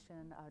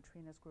coordination,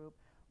 Trina's group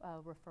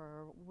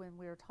refer. When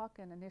we were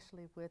talking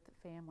initially with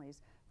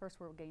families, first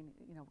we're getting,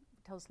 you know,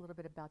 tell us a little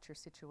bit about your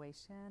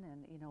situation,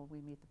 and you know, we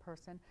meet the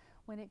person.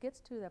 When it gets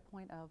to that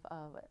point of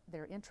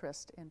their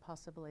interest in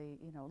possibly,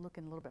 you know,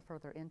 looking a little bit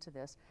further into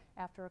this,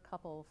 after a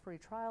couple free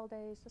trial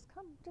days, just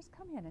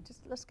come in and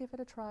let's give it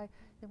a try.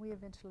 Then we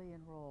eventually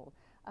enroll.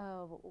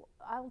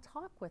 I'll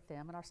talk with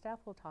them, and our staff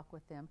will talk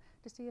with them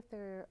to see if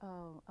they're,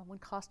 when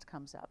cost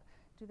comes up,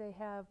 do they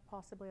have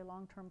possibly a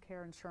long-term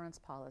care insurance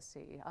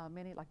policy?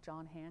 Many, like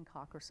John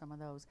Hancock or some of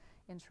those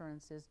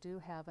insurances, do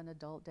have an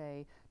adult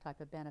day type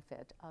of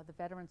benefit. The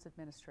Veterans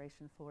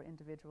Administration, for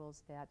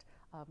individuals that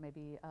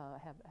maybe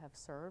have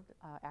served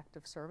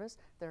active service,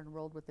 they're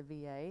enrolled with the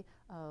VA.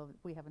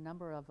 We have a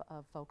number of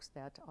folks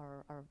that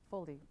are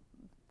fully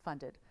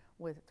funded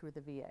through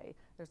the VA.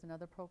 There's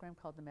another program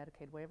called the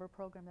Medicaid Waiver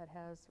Program that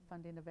has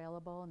funding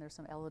available, and there's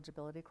some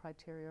eligibility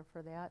criteria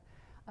for that.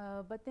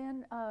 But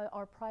then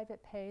our private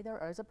pay, there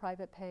is a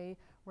private pay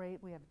rate.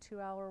 We have a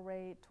 2-hour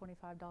rate,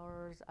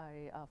 $25,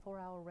 a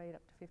 4-hour rate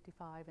up to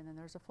 $55, and then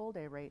there's a full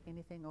day rate,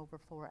 anything over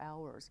 4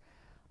 hours.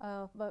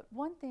 But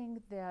one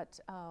thing that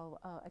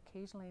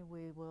occasionally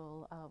we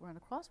will run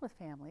across with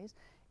families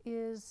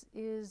is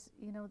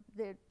you know,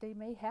 they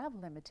may have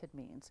limited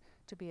means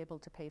to be able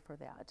to pay for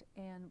that,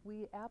 and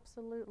we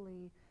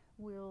absolutely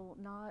will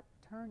not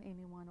turn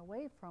anyone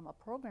away from a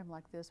program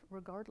like this,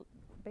 regardless,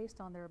 based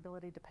on their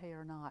ability to pay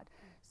or not.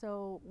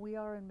 So we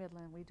are in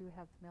Midland, we do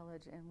have the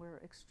millage, and we're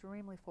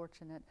extremely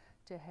fortunate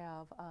to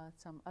have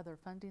some other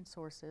funding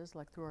sources,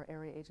 like through our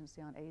Area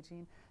Agency on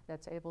Aging,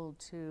 that's able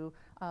to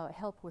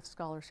help with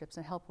scholarships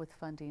and help with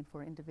funding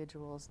for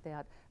individuals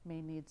that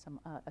may need some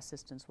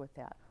assistance with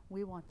that.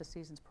 We want the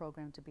Seasons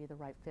program to be the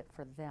right fit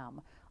for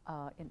them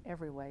in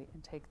every way,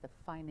 and take the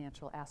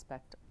financial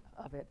aspect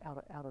of it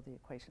out of the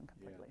equation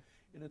completely.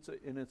 Yeah.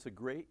 And it's a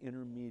great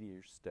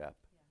intermediate step,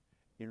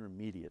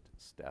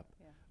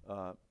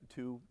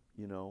 to,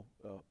 you know,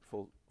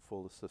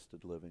 full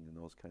assisted living and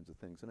those kinds of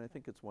things. And I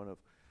think it's one of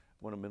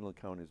Midland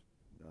County's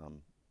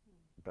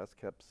best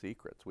kept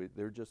secrets.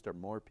 There just are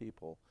more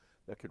people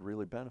that could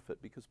really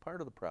benefit, because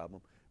part of the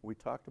problem, we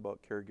talked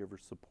about caregiver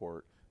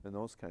support and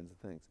those kinds of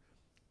things.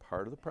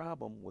 Part of the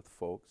problem with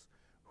folks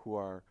who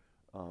are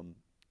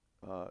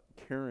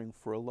caring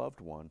for a loved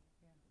one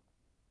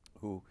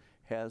who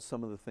has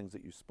some of the things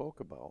that you spoke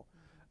about,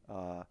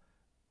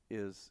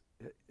 is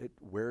it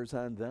wears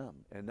on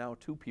them. And now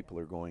 2 people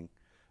are going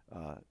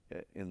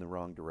in the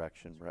wrong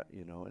direction, right?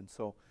 You know, and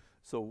so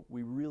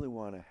we really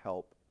want to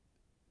help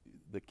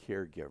the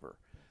caregiver,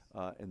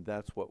 and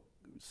that's what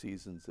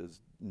Seasons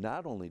is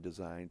not only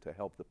designed to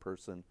help the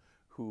person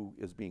who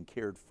is being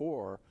cared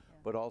for,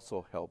 but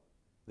also help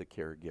the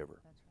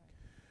caregiver. That's right.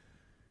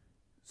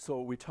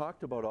 So we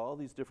talked about all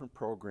these different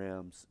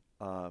programs,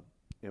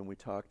 and we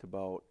talked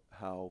about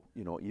how,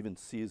 you know, even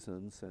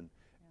Seasons and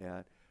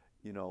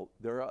you know,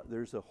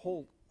 there's a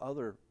whole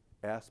other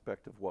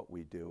aspect of what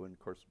we do, and of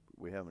course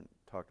we haven't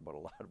talked about a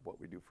lot of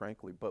what we do,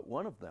 frankly, but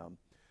one of them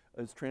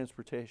is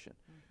transportation.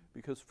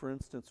 Because, for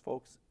instance,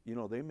 folks, you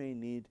know, they may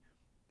need,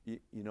 you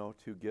know,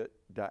 to get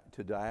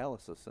to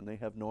dialysis, and they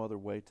have no other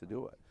way to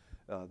do it.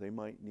 They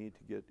might need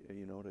to get,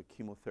 you know, to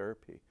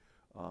chemotherapy.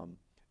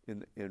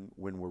 And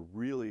when we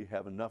really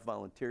have enough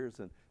volunteers,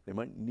 and they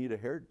might need a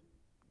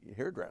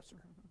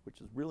hairdresser,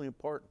 which is really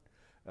important.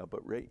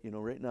 But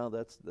right now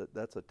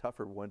that's a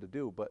tougher one to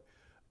do. But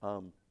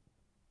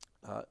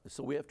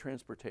so we have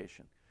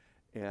transportation,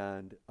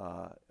 and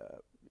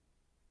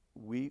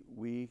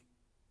we're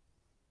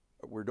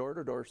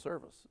door-to-door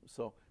service.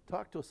 So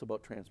talk to us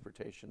about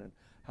transportation and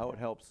how it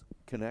helps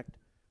connect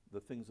the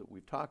things that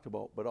we've talked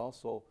about, but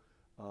also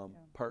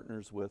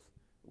partners with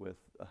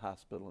a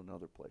hospital and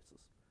other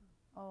places.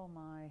 Oh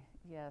my,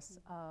 yes.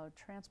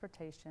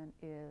 Transportation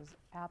is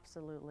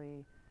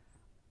absolutely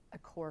a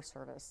core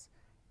service.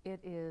 It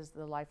is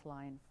the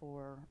lifeline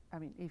for, I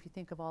mean, if you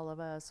think of all of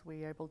us,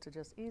 we're able to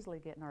just easily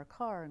get in our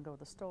car and go to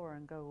the store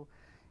and go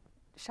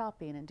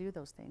shopping and do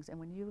those things. And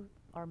when you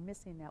are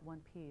missing that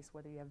one piece,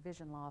 whether you have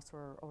vision loss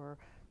or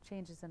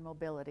changes in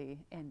mobility,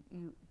 and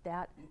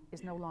that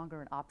is no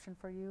longer an option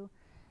for you,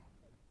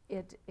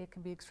 it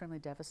can be extremely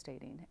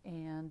devastating.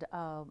 And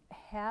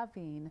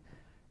having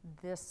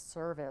this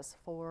service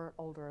for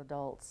older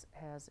adults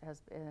has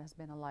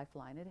been a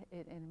lifeline.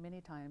 And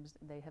many times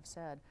they have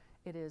said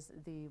it is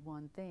the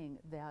one thing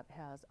that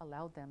has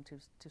allowed them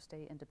to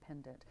stay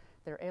independent.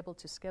 They're able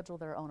to schedule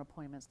their own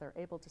appointments. They're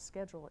able to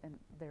schedule in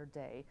their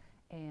day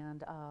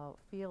and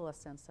feel a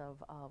sense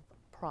of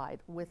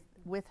pride with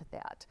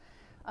that.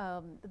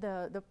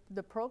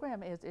 The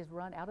program is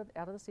run out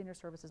of the Senior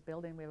Services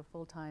building. We have a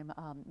full-time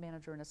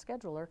manager and a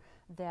scheduler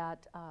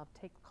that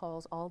take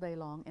calls all day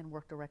long and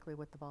work directly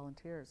with the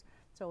volunteers.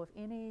 So if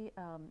any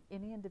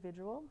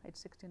individual age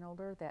 16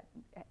 older that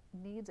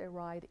needs a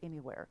ride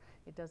anywhere,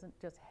 it doesn't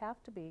just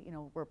have to be, you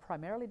know, we're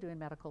primarily doing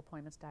medical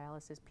appointments,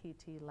 dialysis,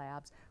 PT,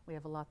 labs. We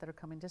have a lot that are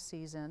coming to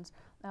Seasons,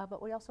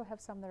 but we also have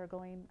some that are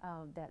going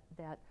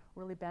that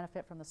really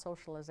benefit from the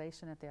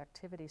socialization at the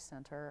activity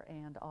center,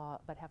 and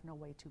but have no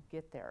way to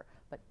get there.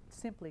 But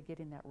simply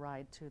getting that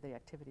ride to the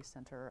activity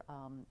center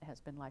has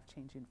been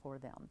life-changing for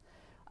them.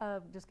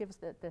 Just give us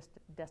the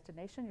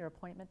destination, your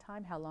appointment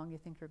time, how long you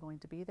think you're going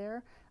to be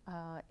there,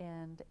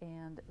 and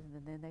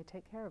then they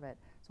take care of it.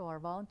 So our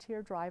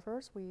volunteer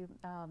drivers,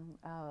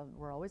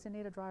 we're always in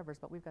need of drivers,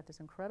 but we've got this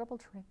incredible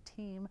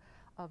team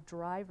of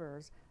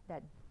drivers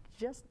that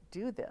just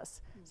do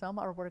this. Some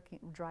are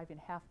driving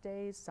half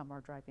days, some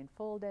are driving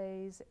full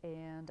days,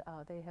 and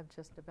they have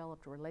just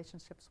developed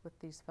relationships with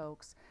these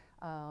folks.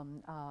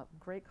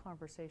 Great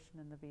conversation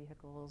in the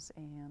vehicles,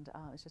 and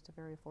it's just a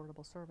very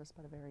affordable service,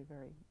 but a very,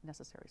 very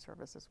necessary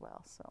service as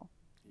well. So,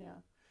 yeah.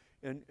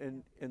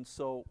 And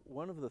so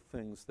one of the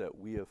things that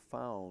we have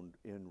found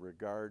in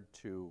regard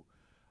to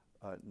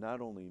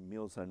not only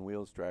Meals on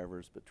Wheels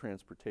drivers, but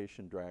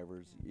transportation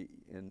drivers,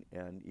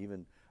 and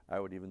even, I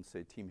would even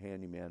say team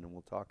handyman, and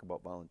we'll talk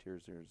about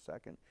volunteers here in a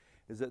second,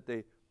 is that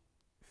they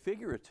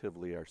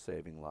figuratively are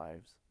saving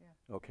lives,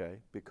 okay,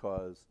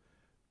 because,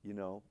 you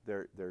know,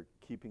 they're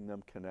keeping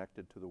them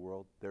connected to the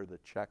world. They're the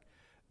check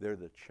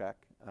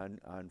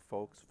on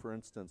folks. For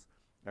instance,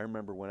 I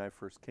remember when I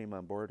first came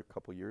on board a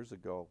couple years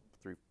ago,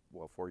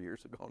 4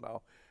 years ago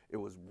now, it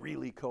was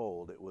really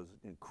cold. It was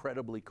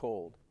incredibly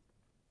cold.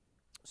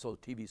 So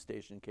the TV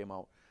station came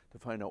out to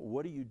find out,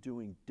 what are you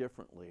doing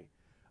differently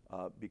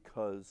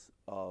because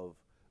of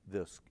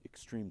this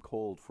extreme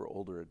cold for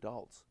older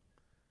adults?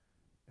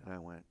 And I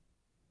went,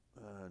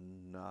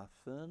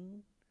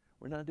 nothing.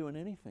 We're not doing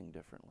anything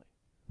differently.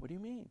 What do you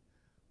mean?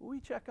 Well, we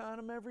check on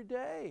them every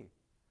day.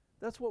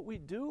 That's what we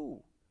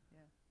do.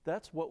 Yeah.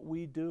 That's what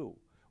we do.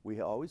 We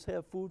always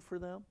have food for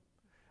them,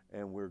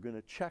 and we're going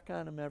to check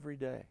on them every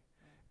day.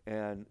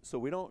 And so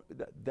we don't,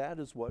 that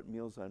is what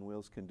Meals on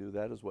Wheels can do.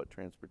 That is what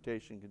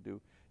transportation can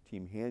do.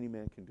 Team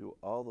Handyman can do,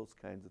 all those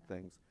kinds of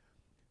things.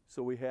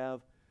 So we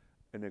have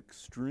an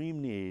extreme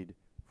need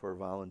for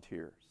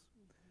volunteers.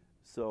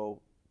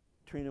 So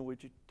Trina,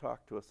 would you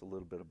talk to us a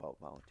little bit about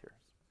volunteers?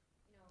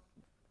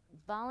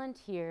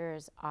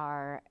 Volunteers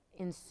are,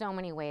 in so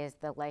many ways,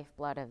 the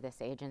lifeblood of this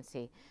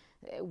agency.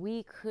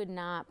 We could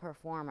not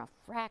perform a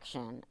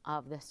fraction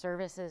of the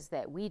services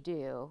that we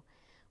do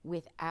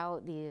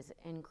without these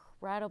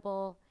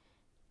incredible,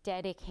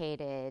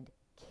 dedicated,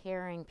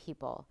 caring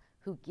people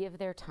who give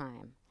their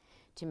time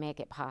to make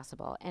it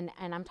possible. And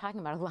I'm talking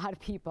about a lot of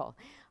people.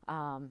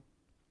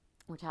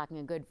 We're talking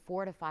a good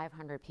 400 to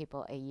 500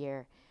 people a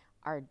year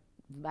are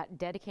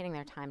dedicating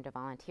their time to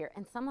volunteer,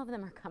 and some of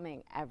them are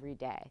coming every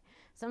day.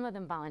 Some of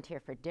them volunteer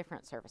for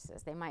different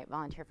services. They might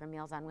volunteer for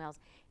Meals on Wheels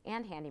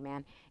and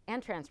handyman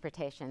and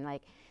transportation.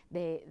 Like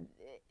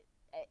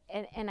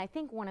and I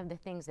think one of the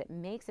things that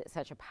makes it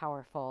such a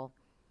powerful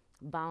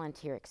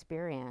volunteer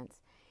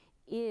experience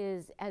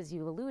is, as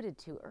you alluded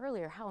to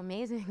earlier, how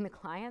amazing the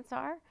clients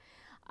are,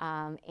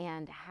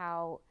 and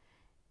how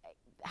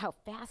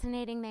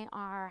fascinating they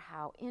are,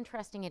 how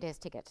interesting it is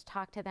to get to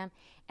talk to them,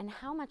 and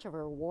how much of a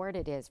reward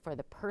it is for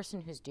the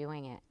person who's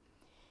doing it.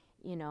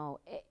 You know,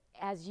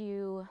 as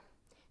you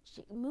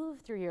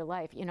move through your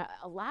life, you know,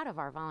 a lot of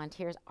our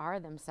volunteers are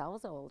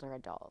themselves older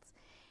adults.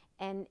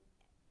 And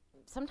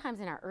sometimes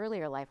in our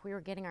earlier life, we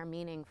were getting our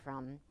meaning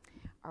from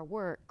our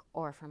work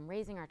or from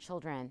raising our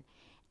children.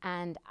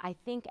 And I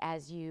think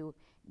as you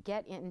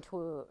get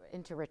into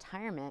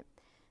retirement,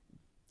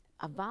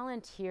 a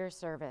volunteer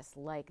service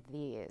like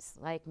these,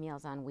 like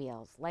Meals on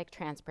Wheels, like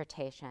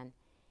transportation,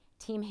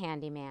 Team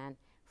Handyman,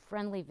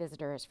 friendly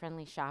visitors,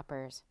 friendly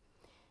shoppers,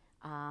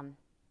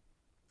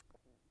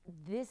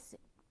 this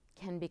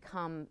can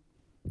become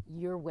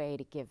your way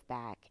to give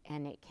back,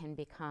 and it can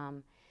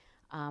become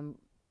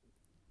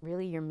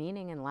really your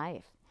meaning in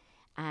life.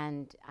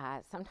 And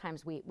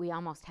sometimes we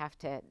almost have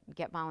to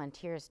get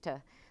volunteers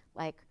to,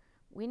 like,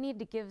 we need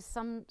to give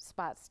some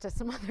spots to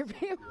some other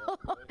people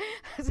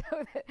so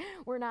that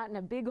we're not in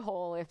a big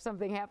hole if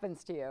something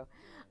happens to you,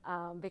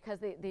 because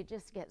they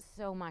just get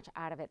so much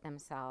out of it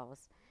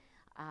themselves.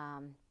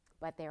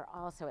 But they're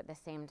also at the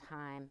same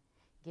time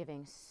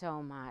giving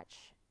so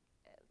much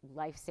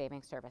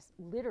life-saving service,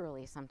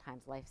 literally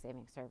sometimes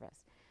life-saving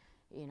service.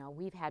 You know,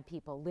 we've had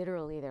people,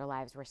 literally their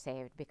lives were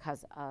saved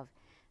because of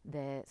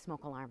the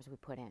smoke alarms we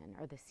put in,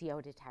 or the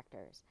CO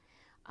detectors.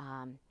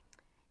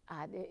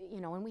 You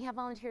know, and we have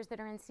volunteers that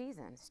are in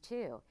seasons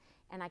too.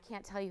 And I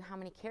can't tell you how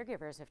many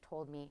caregivers have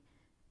told me,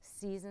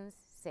 seasons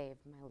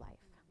saved my life.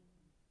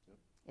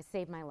 It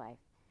saved my life.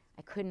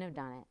 I couldn't have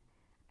done it.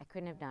 I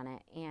couldn't have done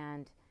it.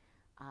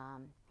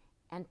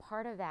 And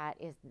part of that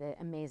is the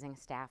amazing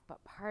staff,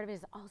 but part of it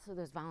is also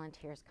those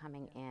volunteers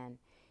coming in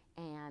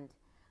and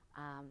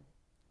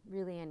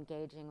really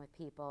engaging with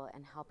people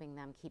and helping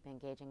them keep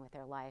engaging with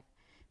their life.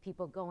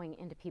 People going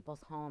into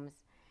people's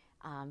homes,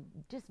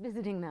 just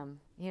visiting them,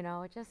 you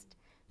know, just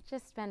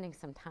spending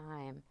some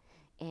time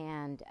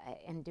and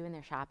doing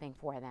their shopping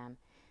for them.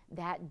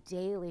 That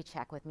daily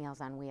check with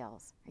Meals on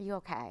Wheels. Are you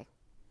okay?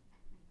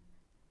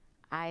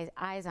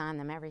 Eyes on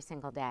them every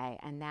single day,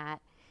 and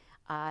that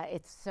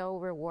it's so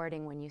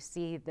rewarding when you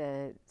see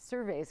the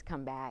surveys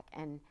come back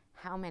and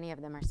how many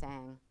of them are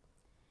saying,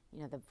 you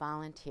know, the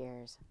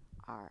volunteers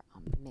are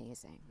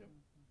amazing. Yep.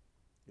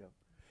 Yep.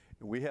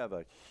 And we have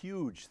a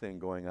huge thing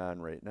going on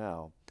right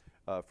now.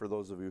 For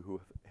those of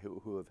you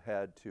who have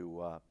had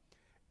to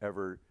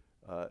ever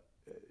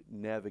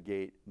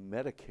navigate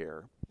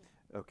Medicare,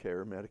 okay,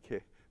 or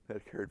Medicare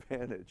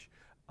Advantage,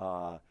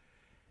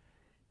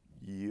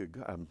 you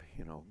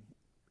know,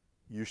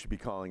 you should be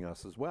calling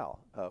us as well.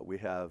 We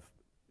have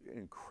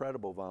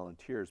incredible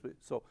volunteers. But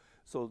so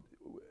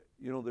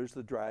you know, there's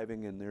the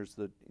driving and there's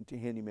the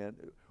handyman.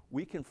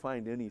 We can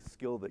find any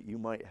skill that you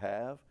might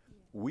have.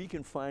 We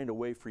can find a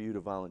way for you to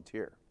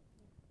volunteer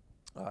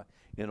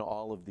in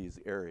all of these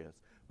areas.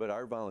 But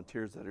our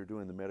volunteers that are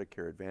doing the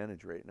Medicare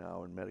Advantage right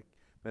now and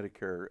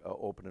Medicare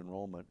open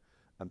enrollment,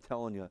 I'm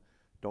telling you,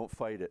 don't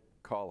fight it.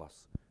 Call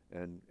us,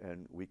 and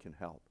we can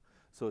help.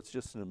 So it's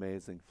just an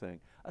amazing thing.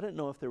 I didn't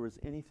know if there was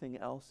anything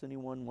else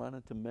anyone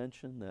wanted to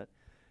mention that.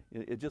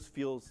 It just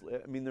feels.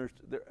 I mean,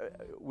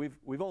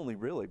 we've only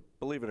really,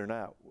 believe it or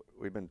not,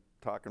 we've been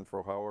talking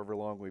for however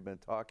long we've been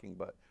talking,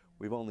 but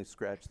we've only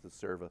scratched the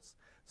surface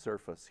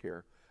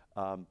here.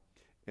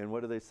 And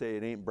what do they say?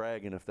 It ain't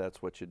bragging if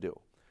that's what you do,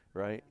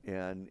 right?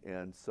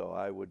 And so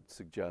I would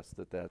suggest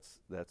that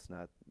that's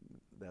not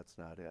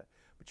it.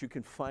 But you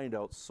can find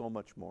out so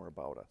much more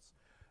about us.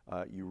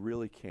 You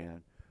really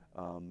can.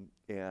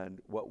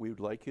 And what we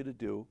would like you to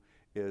do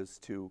is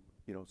to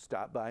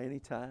stop by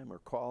anytime or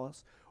call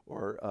us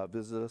or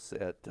visit us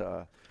at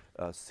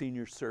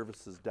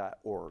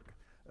seniorservices.org.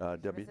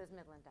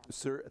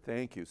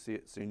 Thank you.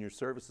 Senior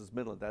Services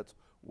Midland. That's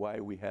why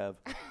we have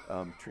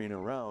Trina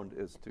around,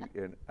 is to,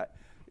 and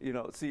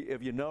see,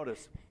 if you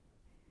notice,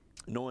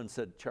 no one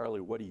said,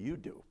 Charlie, what do you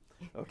do?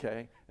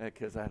 Okay,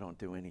 because I don't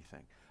do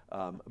anything.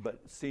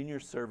 But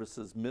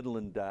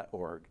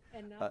seniorservicesmidland.org.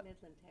 And not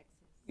Midland, Texas.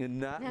 In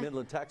not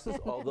Midland, Texas,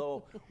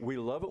 although we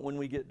love it when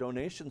we get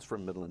donations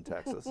from Midland,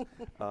 Texas.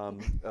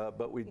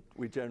 But we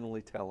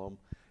generally tell them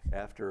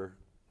after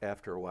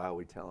a while,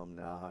 we tell them,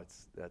 no,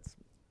 that's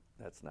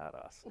not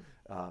us.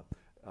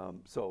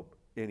 So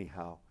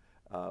anyhow,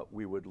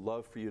 we would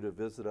love for you to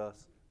visit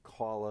us,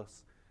 call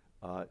us.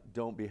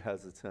 Don't be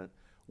hesitant.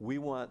 We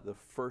want the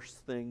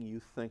first thing you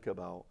think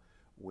about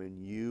when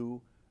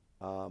you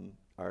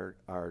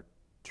are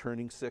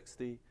turning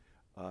 60.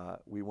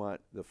 We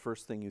want the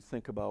first thing you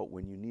think about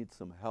when you need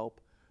some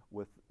help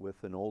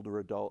with an older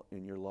adult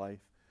in your life.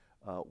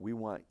 We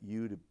want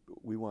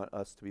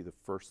us to be the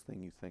first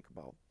thing you think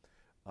about.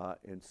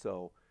 And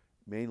so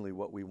mainly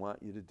what we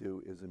want you to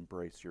do is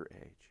embrace your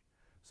age.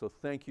 So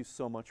thank you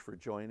so much for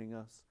joining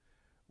us.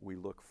 We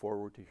look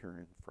forward to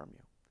hearing from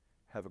you.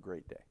 Have a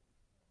great day.